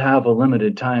we have a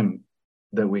limited time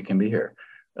that we can be here,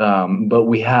 but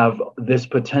we have this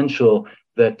potential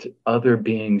that other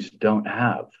beings don't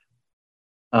have.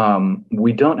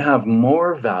 We don't have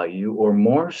more value or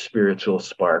more spiritual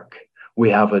spark. We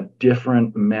have a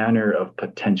different manner of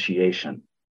potentiation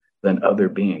than other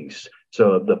beings.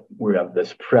 So we have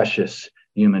this precious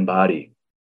human body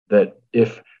that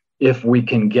if we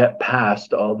can get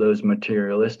past all those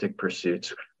materialistic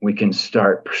pursuits, we can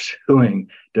start pursuing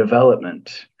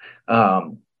development.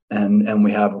 And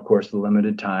we have, of course, the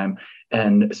limited time.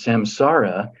 And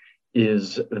samsara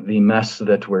is the mess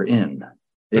that we're in.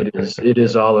 It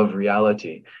is all of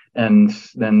reality. And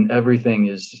then everything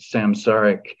is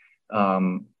samsaric,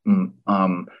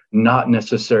 not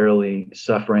necessarily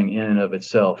suffering in and of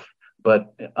itself,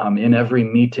 but in every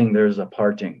meeting there's a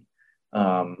parting,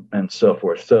 and so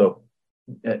forth. So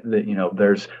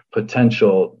there's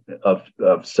potential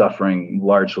of suffering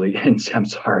largely in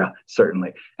samsara,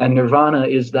 certainly. And nirvana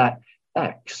is that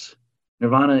X.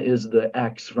 Nirvana is the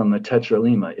X from the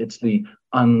tetralema. It's the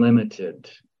unlimited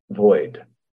void,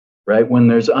 right? When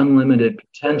there's unlimited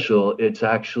potential, it's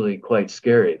actually quite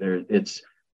scary. It's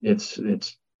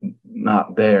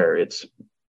not there. It's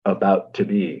about to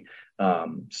be.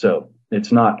 So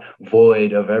it's not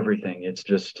void of everything. It's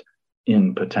just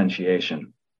in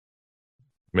potentiation.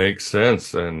 Makes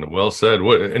sense, and well said.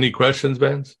 Any questions,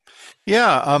 Vance?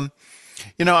 Yeah,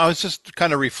 I was just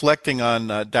kind of reflecting on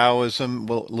Taoism,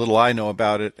 little I know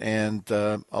about it, and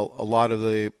a lot of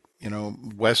the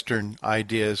Western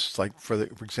ideas, like for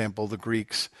example the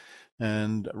Greeks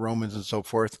and Romans and so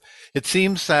forth. It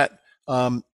seems that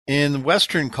in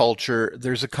Western culture,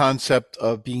 there's a concept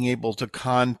of being able to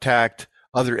contact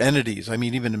other entities. I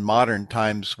mean, even in modern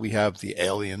times, we have the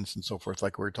aliens and so forth,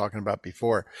 like we were talking about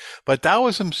before. But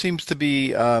Taoism seems to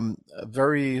be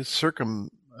very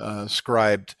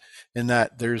circumscribed in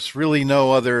that there's really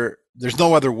no other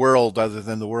world other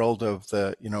than the world of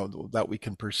that we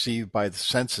can perceive by the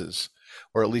senses,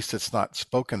 or at least it's not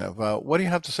spoken of. What do you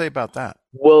have to say about that?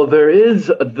 Well, there is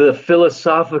the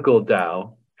philosophical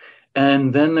Tao,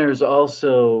 and then there's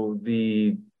also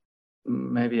the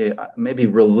maybe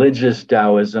religious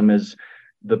Taoism is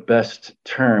the best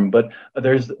term, but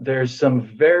there's some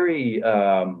very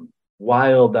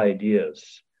wild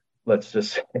ideas, let's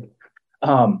just say.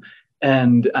 Um,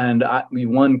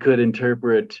 one could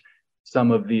interpret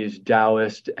some of these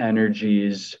Taoist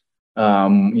energies,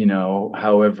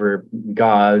 however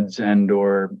gods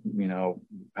or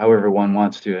however one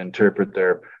wants to interpret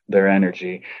their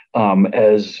energy,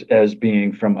 as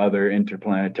being from other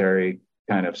interplanetary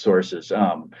kind of sources.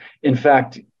 In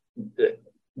fact,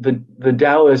 the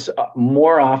Taoists,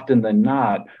 more often than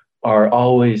not, are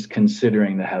always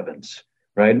considering the heavens.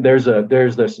 Right? There's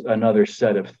this another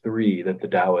set of three that the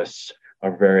Taoists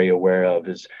are very aware of: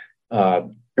 is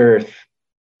earth,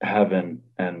 heaven,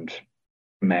 and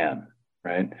man.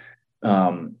 Right?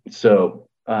 So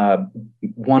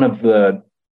one of the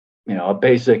a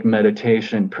basic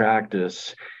meditation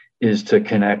practice is to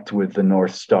connect with the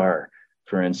North Star,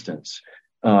 for instance.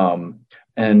 And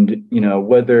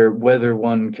whether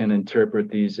one can interpret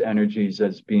these energies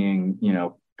as being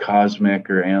cosmic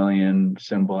or alien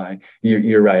symbol,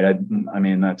 you're right. I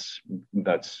mean that's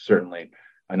certainly,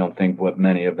 I don't think what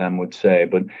many of them would say,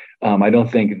 but I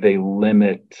don't think they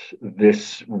limit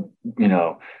this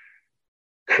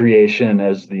creation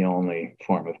as the only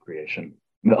form of creation,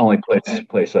 the only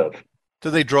place of. Do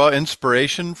they draw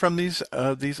inspiration from these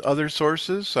other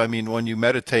sources? I mean, when you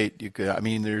meditate, you could. I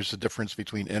mean, there's a difference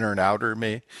between inner and outer.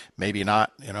 Maybe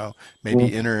not.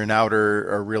 Maybe inner and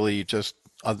outer are really just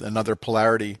another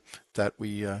polarity that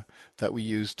we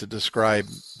use to describe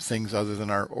things other than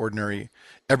our ordinary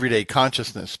everyday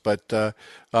consciousness. But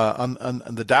on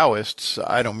the Taoists,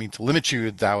 I don't mean to limit you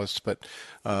to Taoists, but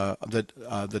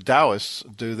the Taoists,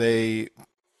 do they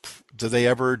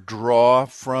ever draw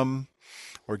from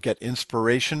or get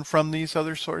inspiration from these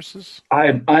other sources?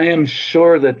 I am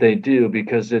sure that they do,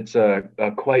 because it's a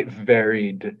quite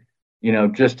varied,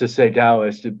 just to say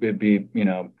Taoist, it would be,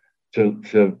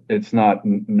 to it's not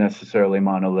necessarily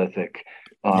monolithic.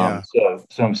 So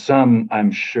some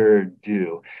I'm sure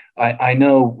do. I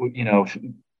know,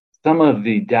 some of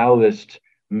the Taoist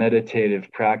meditative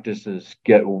practices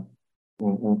get,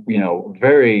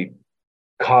 very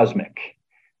cosmic.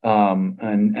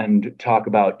 And talk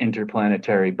about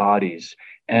interplanetary bodies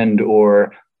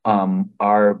or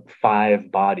our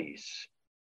five bodies.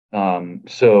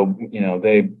 So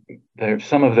they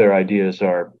some of their ideas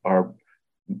are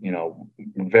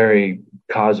very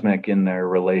cosmic in their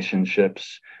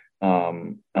relationships,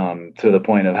 to the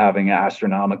point of having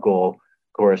astronomical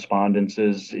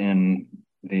correspondences in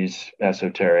these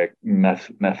esoteric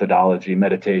methodology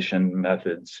meditation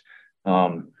methods.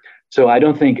 So I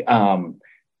don't think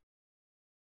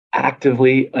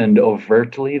actively and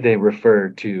overtly they refer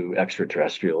to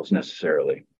extraterrestrials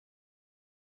necessarily.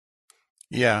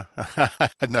 Yeah,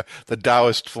 the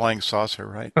Taoist flying saucer,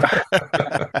 right?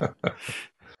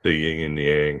 The yin and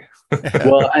yang.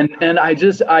 Well, and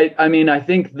I mean, I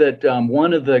think that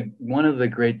one of the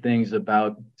great things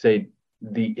about, say,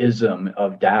 the ism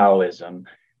of Taoism,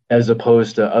 as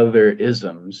opposed to other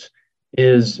isms,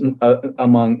 is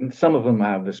among some of them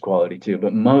have this quality too,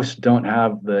 but most don't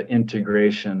have the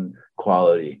integration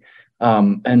quality.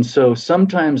 And so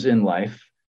sometimes in life,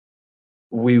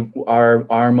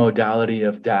 our modality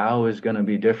of Tao is going to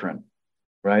be different,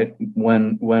 right?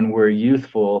 When we're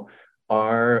youthful,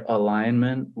 our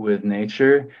alignment with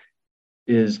nature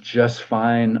is just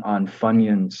fine on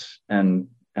Funyuns and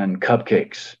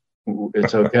cupcakes.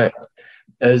 It's okay.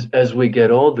 As we get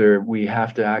older, we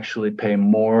have to actually pay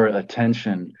more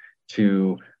attention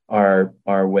to our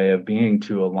way of being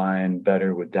to align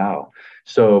better with Tao.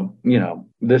 So,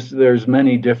 there's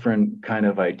many different kind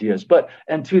of ideas.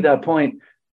 And to that point,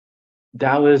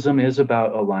 Taoism is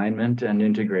about alignment and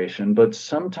integration, but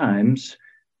sometimes,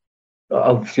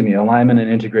 alignment and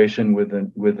integration with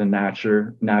the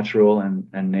natural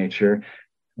and nature.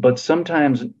 But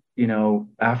sometimes,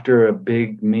 after a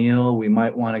big meal, we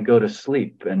might want to go to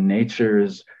sleep, and nature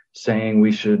is saying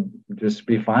we should just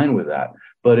be fine with that,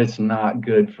 but it's not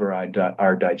good for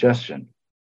our digestion.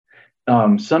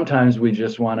 Sometimes we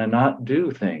just want to not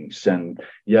do things, and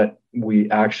yet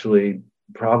we actually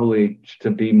probably,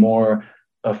 to be more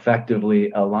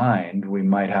effectively aligned, we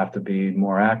might have to be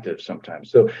more active sometimes.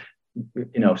 So,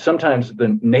 sometimes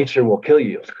the nature will kill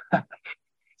you.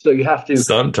 So you have to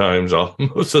sometimes,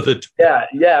 most of the time.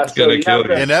 Yeah. It's gonna kill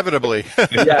you. Inevitably.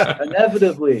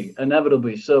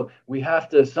 Inevitably. So we have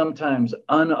to sometimes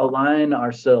unalign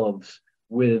ourselves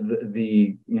with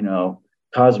the,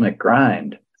 cosmic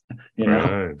grind.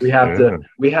 Right.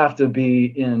 We have to be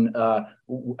in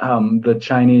the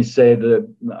Chinese say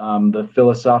the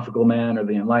philosophical man or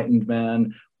the enlightened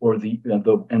man, or the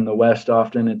in the West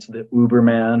often it's the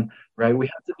Uberman, right? We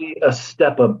have to be a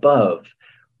step above,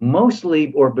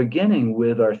 mostly or beginning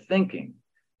with our thinking,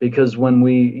 because when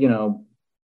we,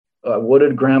 what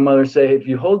did grandmother say? If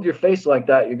you hold your face like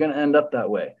that, you're going to end up that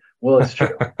way. Well, it's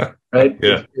true, right?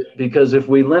 Yeah. Because if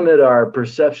we limit our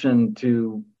perception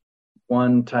to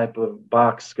one type of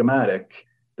box schematic,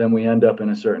 then we end up in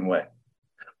a certain way.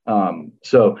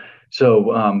 So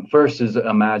first is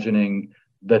imagining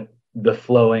that the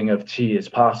flowing of chi is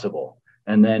possible,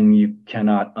 and then you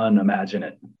cannot unimagine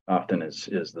it. Often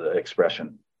is the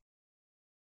expression.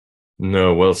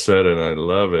 No, well said, and I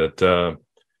love it.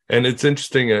 And it's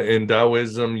interesting, in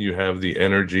Taoism, you have the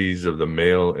energies of the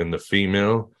male and the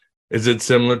female. Is it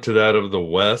similar to that of the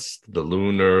West, the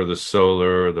lunar, the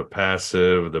solar, the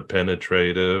passive, the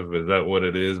penetrative? Is that what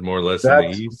it is, more or less, in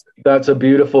the East? That's a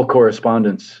beautiful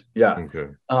correspondence. Yeah. Okay.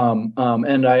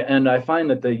 And I find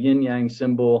that the yin yang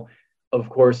symbol, of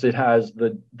course, it has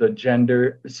the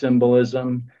gender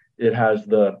symbolism. It has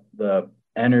the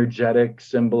energetic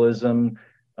symbolism,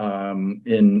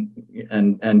 and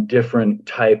different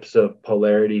types of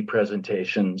polarity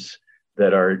presentations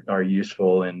that are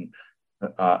useful in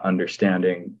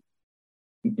understanding,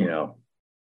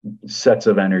 sets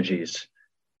of energies.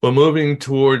 Well, moving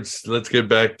towards, let's get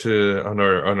back to on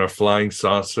our flying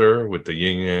saucer with the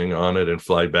yin yang on it and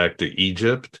fly back to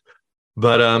Egypt.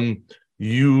 But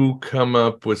you come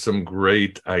up with some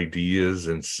great ideas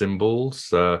and symbols.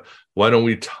 Why don't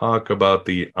we talk about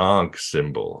the Ankh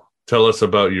symbol? Tell us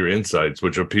about your insights,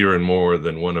 which appear in more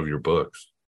than one of your books.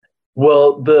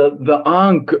 Well, the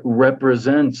Ankh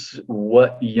represents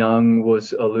what Jung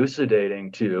was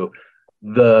elucidating to,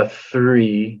 the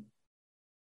three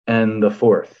and the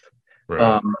fourth.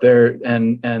 Right.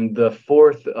 And the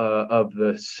fourth of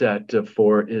the set of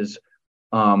four is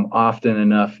often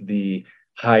enough the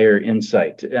higher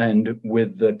insight. And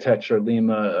with the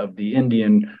Tetralema of the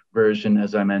Indian version,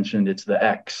 as I mentioned, it's the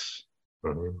X.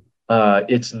 Mm-hmm.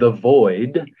 It's the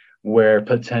void where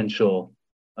potential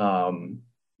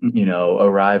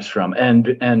arrives from, and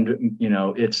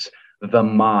it's the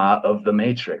ma of the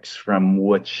matrix from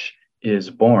which is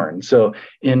born. So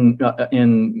in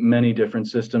many different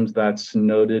systems, that's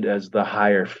noted as the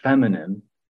higher feminine.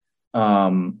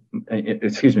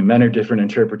 Many different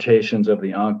interpretations of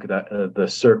the Ankh. That the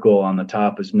circle on the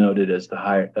top is noted as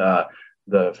the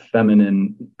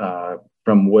feminine,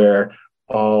 from where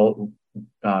all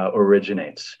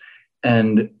originates.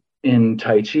 And in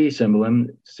Tai Chi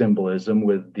symbolism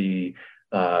with the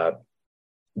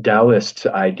Taoist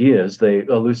ideas, they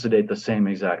elucidate the same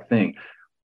exact thing.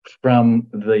 From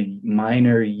the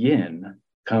minor yin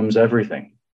comes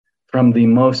everything. From the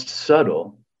most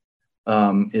subtle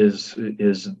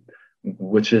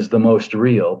which is the most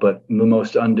real, but the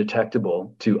most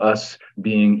undetectable to us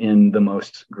being in the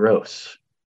most gross.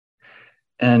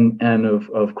 And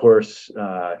of course,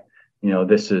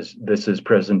 this is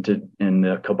presented in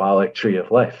the Kabbalic tree of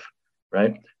life,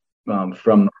 right?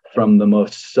 From the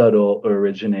most subtle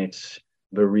originates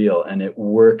the real, and it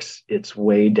works its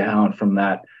way down from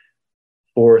that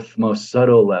fourth most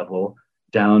subtle level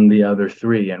down the other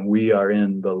three, and we are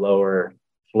in the lower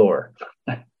floor.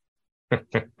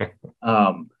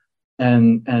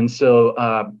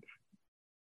 So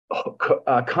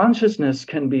consciousness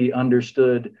can be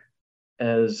understood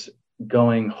as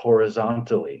going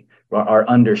horizontally. Our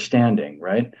understanding,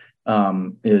 right,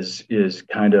 is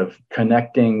kind of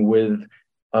connecting with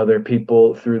other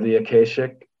people through the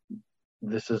Akashic.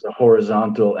 This is a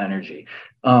horizontal energy.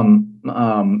 So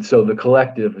the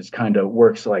collective is kind of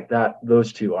works like that,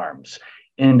 those two arms.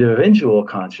 Individual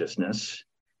consciousness,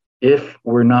 if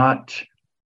we're not,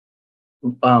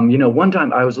 one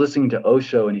time I was listening to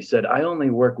Osho and he said, I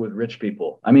only work with rich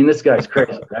people. I mean, this guy's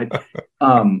crazy, right?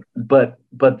 But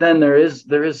then there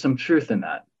is some truth in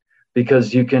that,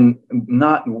 because you can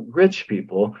not rich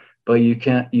people, but you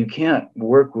can't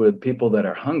work with people that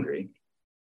are hungry,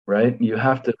 right? You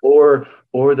have to, or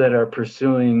that are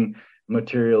pursuing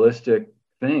materialistic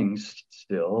things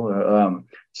still.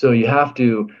 So you have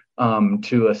to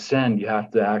ascend, you have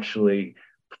to actually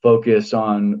focus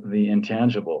on the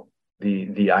intangible,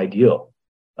 the ideal,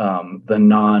 the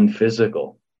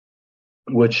non-physical,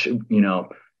 which,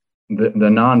 the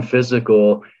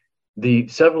non-physical, the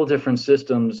several different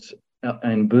systems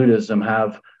in Buddhism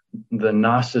have the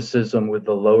Gnosticism with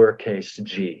the lowercase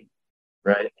g,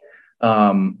 right?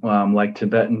 Like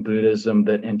Tibetan Buddhism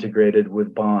that integrated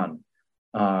with Bon,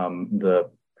 the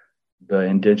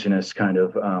indigenous kind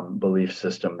of belief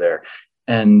system there.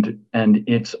 And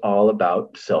it's all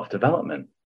about self-development,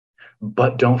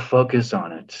 but don't focus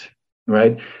on it.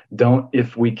 right? Don't,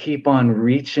 if we keep on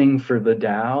reaching for the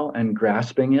Tao and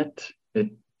grasping it, it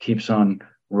keeps on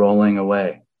rolling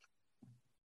away.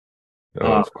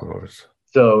 Of course.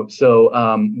 So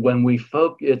when we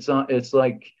focus, it's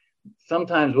like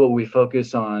sometimes what we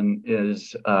focus on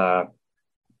is, a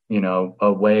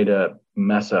way to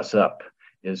mess us up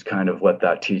is kind of what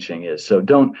that teaching is. So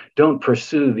don't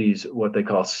pursue these what they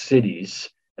call siddhis,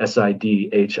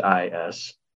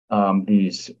 sidhis,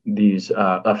 these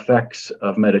effects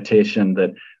of meditation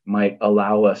that might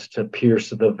allow us to pierce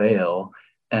the veil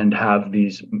and have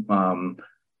these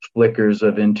flickers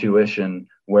of intuition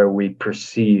where we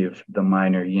perceive the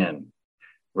minor yin,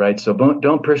 right? So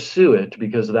don't pursue it,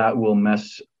 because that will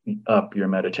mess up your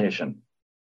meditation.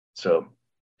 So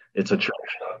it's a trick.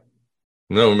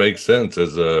 No, it makes sense.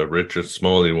 As Richard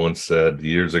Smalley once said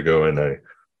years ago, and I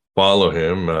follow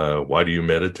him. Why do you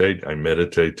meditate? I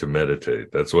meditate to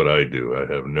meditate. That's what I do.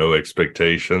 I have no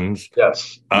expectations.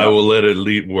 Yes. I will let it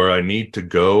lead where I need to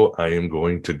go. I am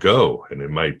going to go. And it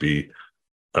might be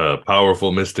a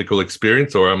powerful mystical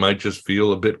experience, or I might just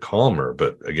feel a bit calmer.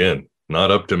 But again,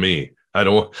 not up to me. I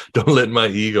don't let my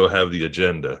ego have the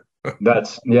agenda.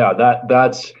 That's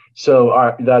a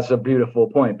beautiful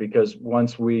point, because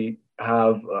once we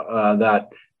have that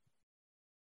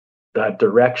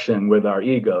direction with our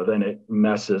ego, then it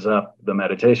messes up the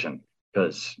meditation,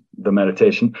 because the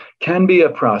meditation can be a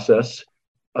process,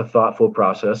 a thoughtful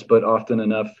process, but often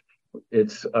enough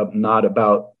it's not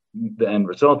about the end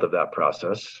result of that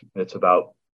process. It's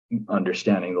about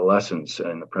understanding the lessons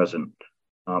in the present,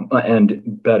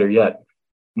 and better yet,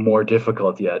 more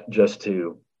difficult yet, just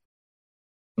to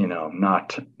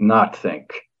not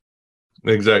think.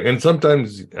 Exactly. And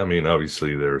sometimes, I mean,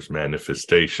 obviously there's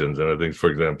manifestations. And I think, for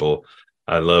example,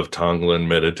 I love Tonglen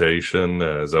meditation.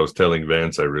 As I was telling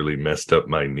Vance, I really messed up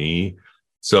my knee.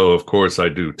 So, of course, I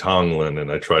do Tonglen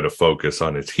and I try to focus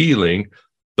on its healing.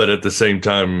 But at the same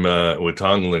time, with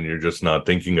Tonglen, you're just not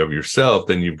thinking of yourself.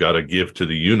 Then you've got to give to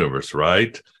the universe,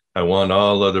 right? I want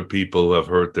all other people who have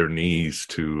hurt their knees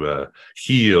to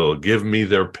heal. Give me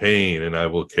their pain and I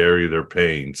will carry their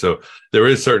pain. So there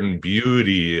is certain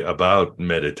beauty about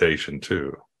meditation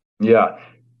too. Yeah.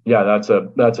 That's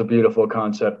a beautiful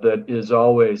concept that is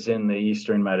always in the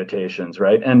Eastern meditations,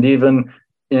 right? And even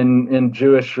in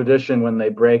Jewish tradition, when they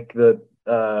break the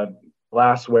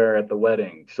glassware at the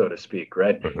wedding, so to speak,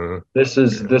 right? This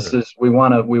is we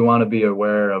want to be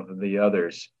aware of the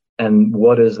others. And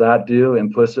what does that do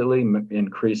implicitly?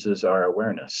 Increases our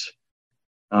awareness.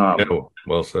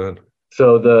 Well said.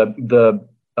 So the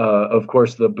of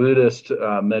course, the Buddhist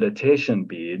meditation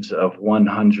beads of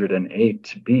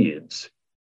 108 beads,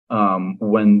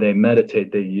 when they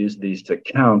meditate, they use these to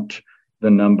count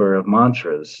the number of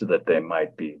mantras that they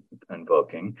might be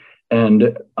invoking.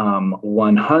 And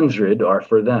 100 are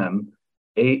for them,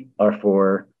 8 are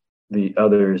for the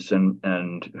others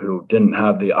and who didn't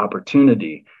have the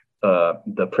opportunity,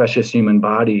 the precious human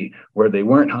body where they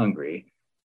weren't hungry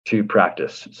to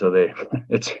practice. So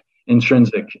it's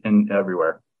intrinsic and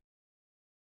everywhere.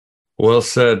 Well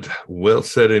said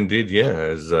indeed. Yeah,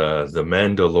 as the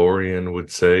Mandalorian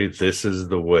would say, this is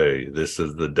the way, this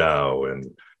is the Tao.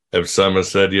 And if Sama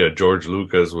said, yeah, George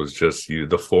Lucas was just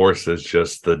the Force is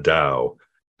just the Tao.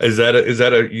 Is that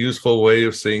a useful way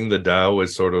of seeing the Tao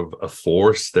as sort of a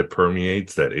force that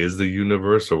permeates, that is the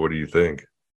universe, or what do you think?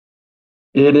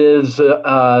 It is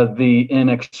the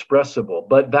inexpressible,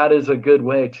 but that is a good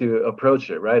way to approach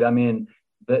it, right? I mean,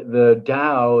 the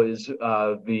Tao is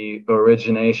the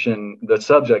origination, the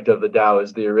subject of the Tao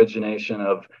is the origination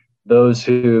of those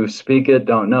who speak it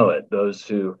don't know it. Those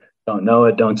who don't know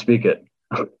it don't speak it.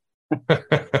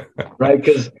 Right?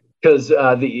 Because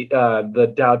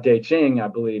the Tao Te Ching, I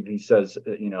believe he says,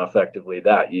 effectively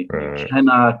that you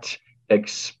cannot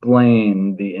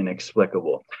explain the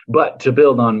inexplicable. But to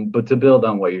build on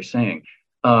what you're saying,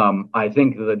 I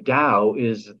think the Tao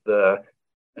is the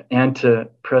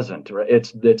anti-present, right?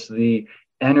 It's the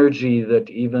energy that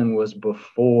even was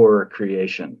before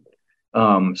creation.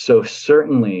 So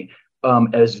certainly,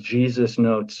 as Jesus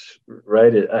notes,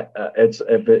 right? Is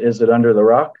it under the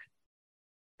rock?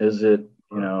 Is it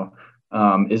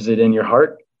is it in your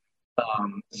heart?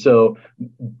 So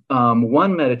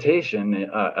one meditation,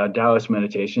 a Taoist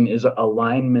meditation, is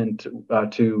alignment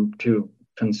to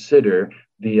consider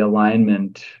the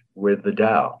alignment with the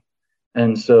Tao.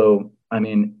 And so, I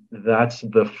mean, that's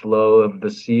the flow of the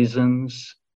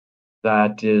seasons.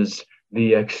 That is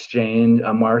the exchange,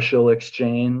 a martial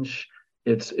exchange.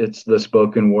 It's the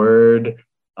spoken word.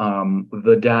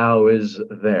 The Tao is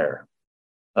there.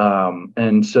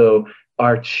 And so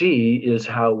our chi is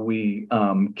how we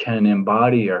can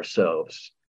embody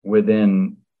ourselves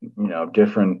within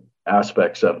different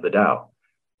aspects of the Tao.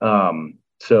 Kung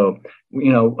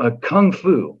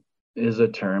Fu is a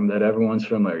term that everyone's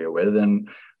familiar with, and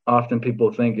often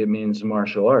people think it means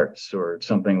martial arts or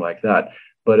something like that.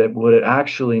 But what it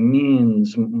actually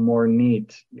means, more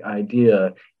neat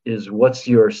idea, is what's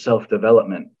your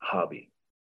self-development hobby?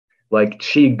 Like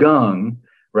Qigong,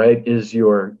 right, is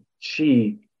your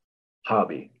Qi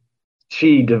hobby,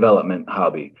 Qi development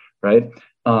hobby, right?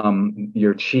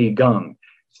 Your Qigong.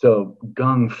 So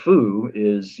Gung Fu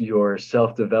is your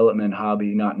self-development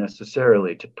hobby, not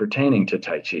necessarily pertaining to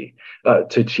Tai Chi,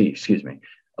 to Qi, excuse me.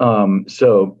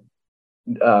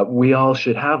 We all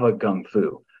should have a Gung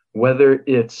Fu, whether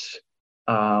it's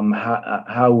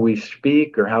how we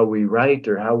speak or how we write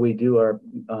or how we do our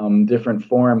different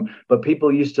form. But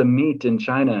people used to meet in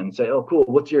China and say, "Oh, cool.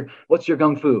 What's your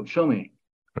Gung Fu? Show me."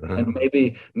 And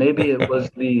maybe it was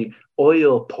the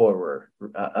oil pourer.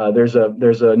 There's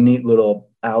a neat little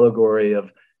allegory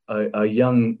of a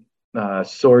young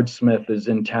swordsmith is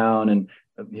in town, and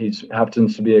he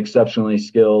happens to be exceptionally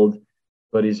skilled,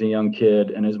 but he's a young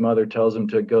kid, and his mother tells him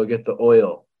to go get the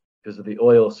oil because the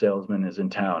oil salesman is in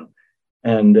town.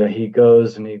 And he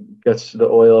goes and he gets the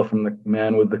oil from the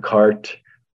man with the cart,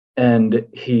 and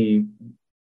he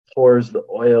pours the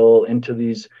oil into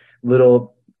these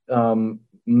little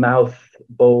mouth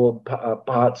bowl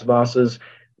pots, vases,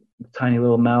 tiny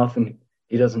little mouth, and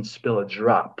he doesn't spill a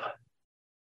drop.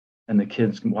 And the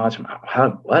kids can watch him.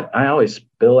 What? I always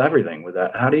spill everything with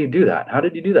that. How do you do that? How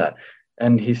did you do that?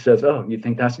 And he says, "Oh, you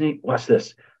think that's neat? Watch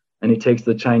this." And he takes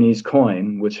the Chinese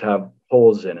coin, which have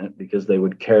holes in it because they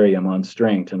would carry them on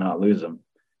string to not lose them.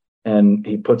 And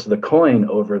he puts the coin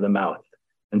over the mouth.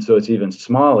 And so it's even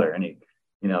smaller. And he,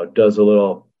 does a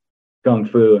little kung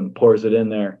fu and pours it in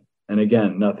there. And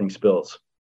again, nothing spills.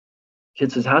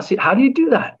 Kid says, how do you do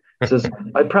that? He says,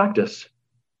 "I practice."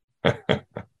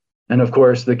 And of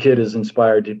course, the kid is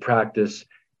inspired to practice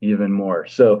even more.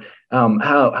 So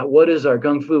what is our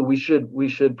kung fu? We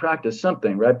should practice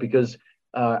something, right? Because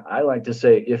I like to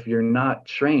say, if you're not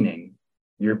training,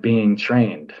 you're being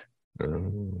trained.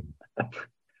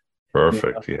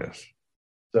 Perfect. Yes.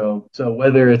 So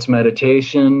whether it's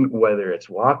meditation, whether it's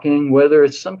walking, whether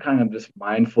it's some kind of just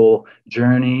mindful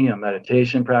journey, a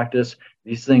meditation practice,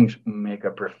 these things make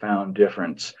a profound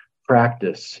difference.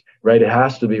 Practice, right? It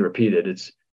has to be repeated.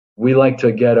 We like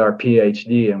to get our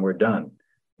PhD and we're done.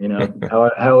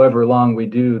 However long we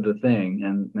do the thing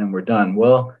and we're done.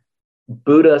 Well,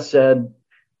 Buddha said,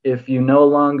 if you no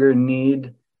longer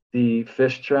need the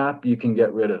fish trap, you can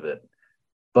get rid of it.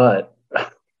 But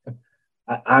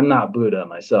I'm not Buddha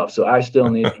myself, so I still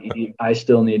need to eat. I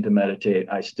still need to meditate.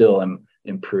 I still am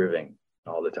improving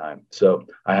all the time. So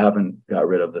I haven't got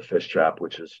rid of the fish trap,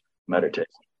 which is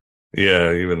meditation.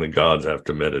 Yeah, even the gods have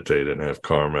to meditate and have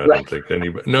karma. I don't think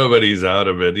nobody's out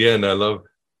of it. Yeah, and I love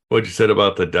what you said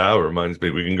about the Tao. Reminds me,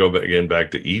 we can go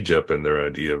back to Egypt and their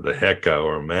idea of the Heka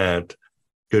or mat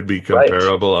could be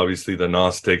comparable. Right. Obviously, the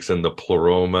Gnostics and the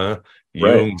Pleroma.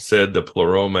 Jung said the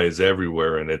Pleroma is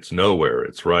everywhere and it's nowhere.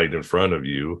 It's right in front of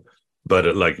you.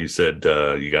 But like you said,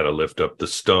 you got to lift up the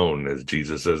stone, as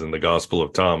Jesus says in the Gospel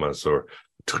of Thomas, or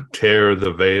to tear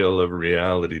the veil of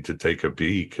reality to take a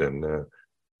peek. And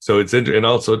so it's interesting. And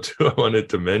also, too, I wanted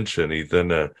to mention,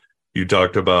 Ethan, you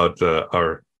talked about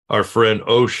our friend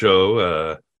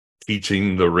Osho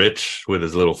teaching the rich with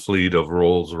his little fleet of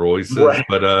Rolls Royces. Right.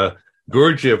 But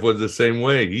Gurdjieff was the same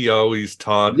way. He always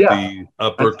taught the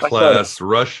upper class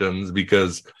Russians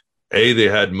because A, they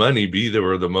had money, B, they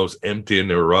were the most empty and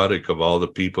neurotic of all the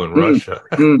people in Russia.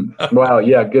 Wow.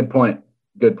 Yeah. Good point.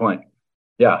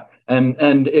 Yeah.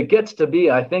 And it gets to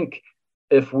be, I think,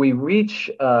 if we reach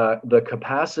the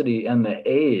capacity and the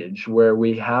age where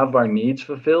we have our needs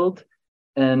fulfilled,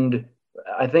 and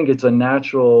I think it's a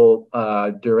natural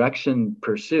direction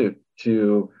pursuit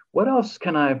to what else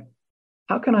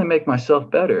how can I make myself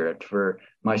better for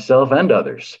myself and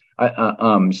others?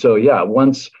 So yeah,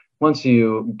 once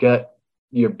you get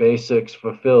your basics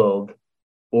fulfilled,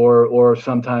 or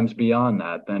sometimes beyond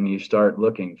that, then you start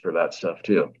looking for that stuff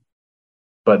too.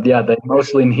 But yeah, they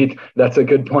mostly need. That's a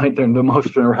good point. They're the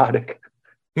most neurotic.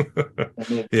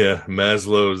 Yeah,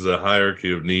 Maslow's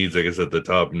hierarchy of needs. I guess at the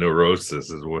top, neurosis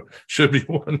is what should be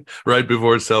one right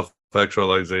before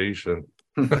self-actualization.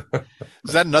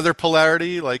 Is that another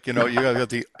polarity? Like, you got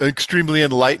the extremely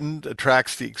enlightened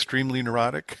attracts the extremely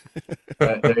neurotic.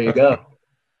 There you go.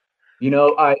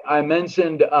 I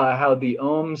mentioned how the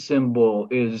Om symbol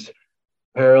is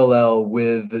parallel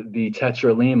with the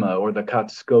Tetralema or the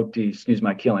Katskoti, excuse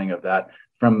my killing of that,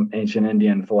 from ancient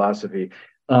Indian philosophy.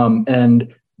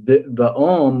 And The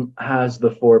Om has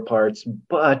the 4 parts,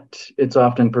 but it's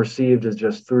often perceived as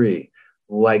just 3,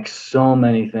 like so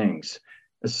many things,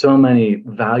 so many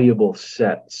valuable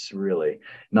sets, really,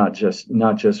 not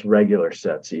just regular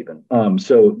sets even.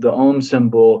 So the Om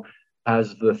symbol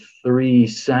has the 3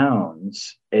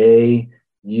 sounds, A,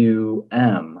 U,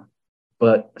 M,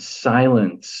 but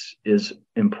silence is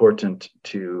important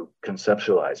to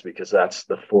conceptualize because that's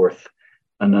the 4th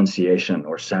enunciation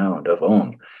or sound of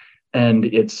Om. And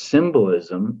its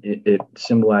symbolism, it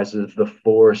symbolizes the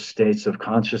 4 states of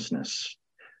consciousness,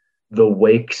 the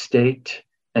wake state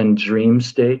and dream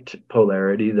state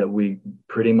polarity that we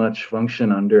pretty much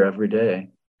function under every day,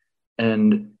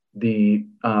 and the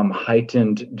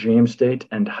heightened dream state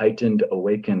and heightened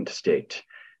awakened state.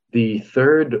 The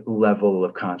 3rd level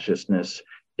of consciousness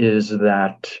is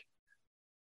that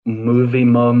movie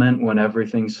moment when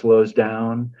everything slows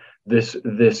down,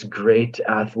 this great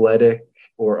athletic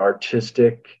or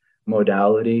artistic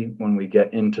modality when we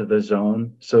get into the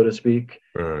zone, so to speak,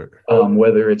 right.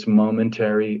 Whether it's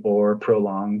momentary or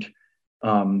prolonged,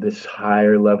 this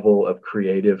higher level of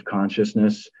creative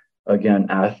consciousness, again,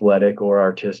 athletic or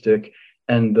artistic.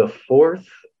 And the 4th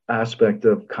aspect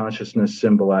of consciousness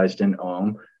symbolized in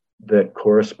Om that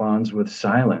corresponds with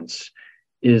silence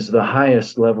is the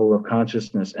highest level of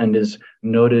consciousness and is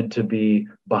noted to be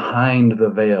behind the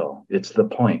veil. It's the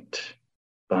point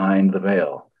behind the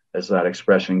veil, as that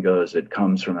expression goes. It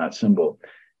comes from that symbol.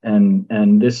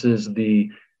 And this is the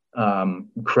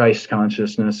Christ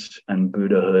consciousness and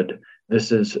Buddhahood.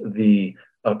 This is the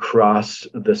across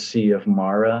the Sea of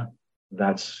Mara.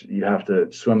 That's, you have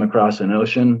to swim across an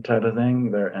ocean type of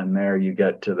thing there, and there you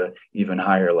get to the even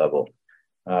higher level,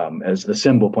 as the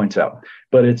symbol points out.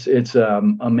 But it's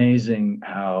amazing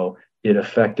how it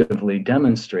effectively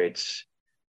demonstrates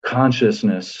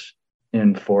consciousness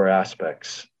in 4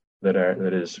 aspects that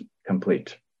is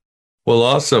complete. Well,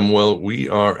 awesome. Well, we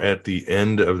are at the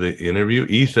end of the interview.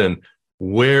 Ethan,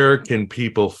 where can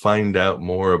people find out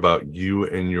more about you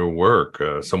and your work?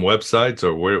 Some websites,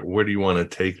 or where do you want to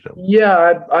take them?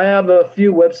 Yeah, I have a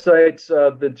few websites,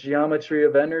 the Geometry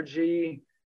of Energy,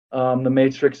 the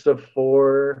Matrix of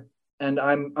 4, and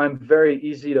I'm very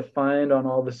easy to find on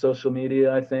all the social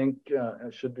media, I think.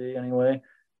 It should be anyway,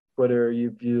 Twitter,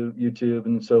 YouTube,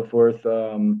 and so forth.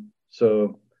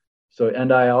 So,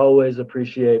 and I always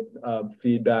appreciate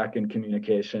feedback and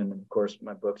communication. Of course,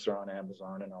 my books are on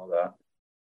Amazon and all that.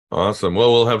 Awesome.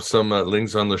 Well, we'll have some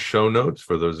links on the show notes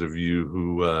for those of you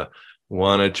who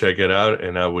want to check it out.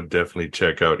 And I would definitely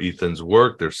check out Ethan's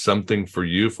work. There's something for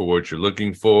you for what you're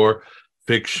looking for.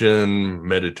 Fiction,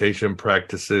 meditation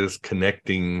practices,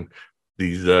 connecting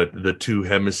these the 2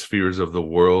 hemispheres of the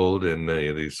world and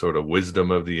the sort of wisdom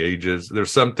of the ages.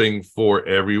 There's something for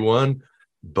everyone.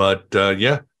 But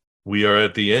yeah, we are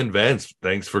at the end. Vance,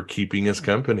 thanks for keeping us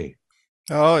company.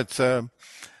 Oh, it's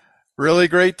really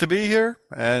great to be here.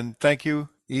 And thank you,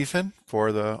 Ethan,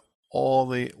 for all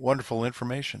the wonderful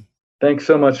information. Thanks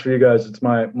so much for you guys. It's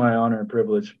my honor and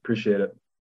privilege. Appreciate it.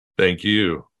 Thank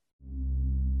you.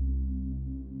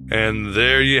 And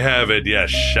there you have it, you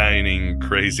shining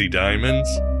crazy diamonds.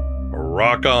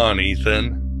 Rock on,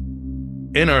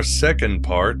 Ethan. In our second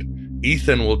part,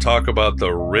 Ethan will talk about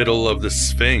the riddle of the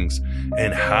Sphinx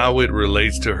and how it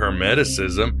relates to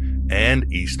Hermeticism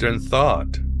and Eastern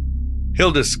thought.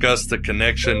 He'll discuss the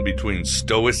connection between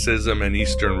Stoicism and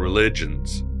Eastern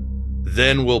religions.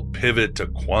 Then we'll pivot to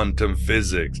quantum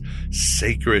physics,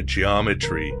 sacred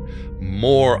geometry,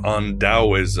 more on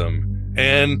Taoism,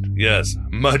 and yes,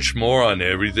 much more on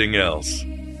everything else.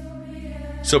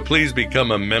 So please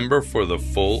become a member for the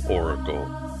full Oracle.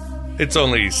 It's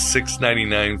only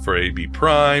 $6.99 for AB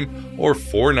Prime or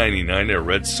 $4.99 at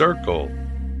Red Circle,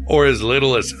 or as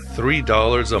little as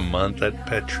 $3 a month at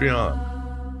Patreon.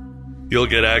 You'll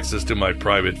get access to my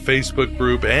private Facebook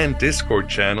group and Discord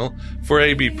channel for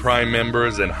AB Prime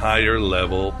members and higher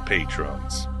level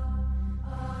patrons.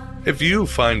 If you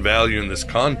find value in this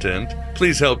content,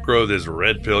 please help grow this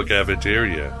Red Pill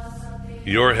cafeteria.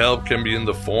 Your help can be in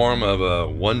the form of a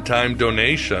one-time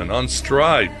donation on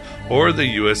Stripe or the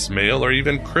US mail or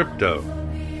even crypto.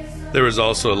 There is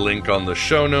also a link on the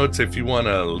show notes if you want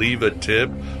to leave a tip,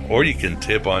 or you can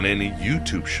tip on any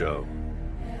YouTube show.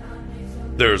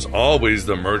 There's always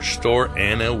the merch store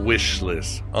and a wish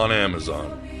list on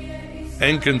Amazon.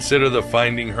 And consider the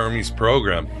Finding Hermes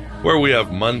program, where we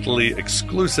have monthly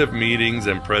exclusive meetings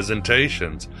and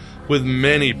presentations, with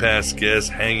many past guests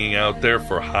hanging out there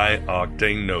for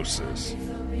high-octane gnosis.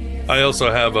 I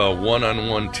also have a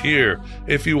one-on-one tier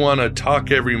if you want to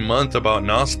talk every month about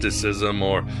Gnosticism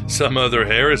or some other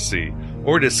heresy,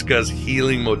 or discuss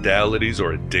healing modalities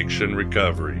or addiction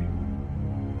recovery.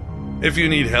 If you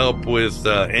need help with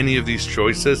any of these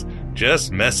choices,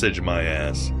 just message my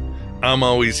ass. I'm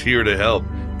always here to help,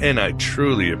 and I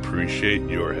truly appreciate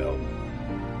your help.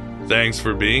 Thanks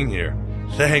for being here.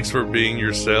 Thanks for being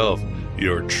yourself,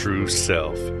 your true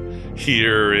self,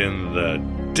 here in the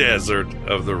desert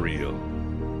of the real.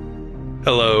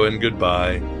 Hello and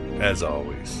goodbye, as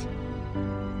always.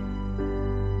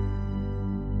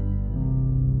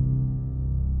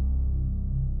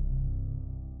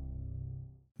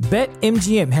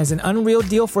 BetMGM has an unreal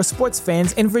deal for sports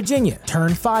fans in Virginia.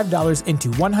 Turn $5 into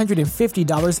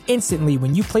 $150 instantly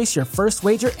when you place your first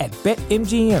wager at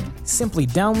BetMGM. Simply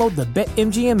download the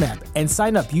BetMGM app and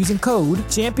sign up using code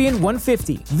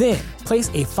Champion150. Then, place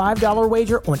a $5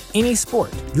 wager on any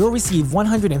sport. You'll receive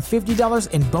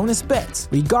 $150 in bonus bets,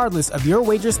 regardless of your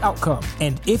wager's outcome.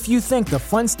 And if you think the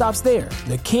fun stops there,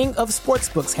 the king of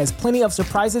sportsbooks has plenty of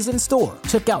surprises in store.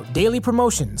 Check out daily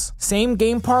promotions,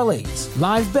 same-game parlays,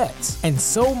 live bets, and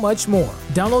so much more.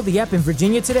 Download the app in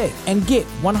Virginia today and get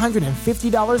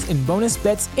 $150 in bonus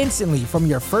bets instantly from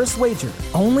your first wager.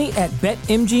 Only at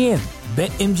BetMGM.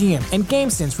 BetMGM and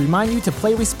GameSense remind you to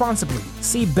play responsibly.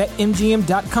 See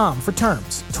BetMGM.com for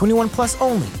terms. 21 plus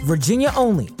only. Virginia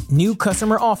only. New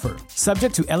customer offer.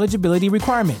 Subject to eligibility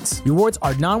requirements. Rewards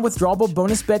are non-withdrawable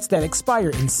bonus bets that expire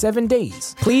in 7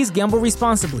 days. Please gamble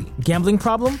responsibly. Gambling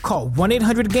problem? Call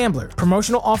 1-800-GAMBLER.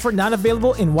 Promotional offer not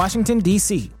available in Washington,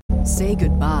 D.C. Say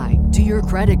goodbye to your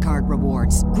credit card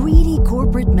rewards. Greedy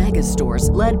corporate mega stores,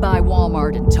 led by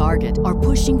Walmart and Target, are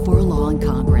pushing for a law in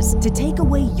Congress to take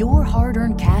away your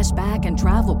hard-earned cash back and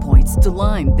travel points to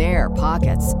line their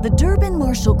pockets. The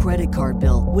Durbin-Marshall credit card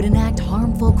bill would enact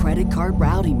harmful credit card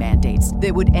routing mandates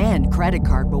that would end credit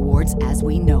card rewards as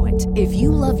we know it. If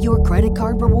you love your credit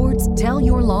card rewards, tell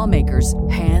your lawmakers,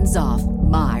 hands off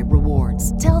my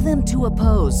rewards. Tell them to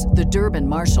oppose the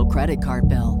Durbin-Marshall credit card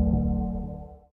bill.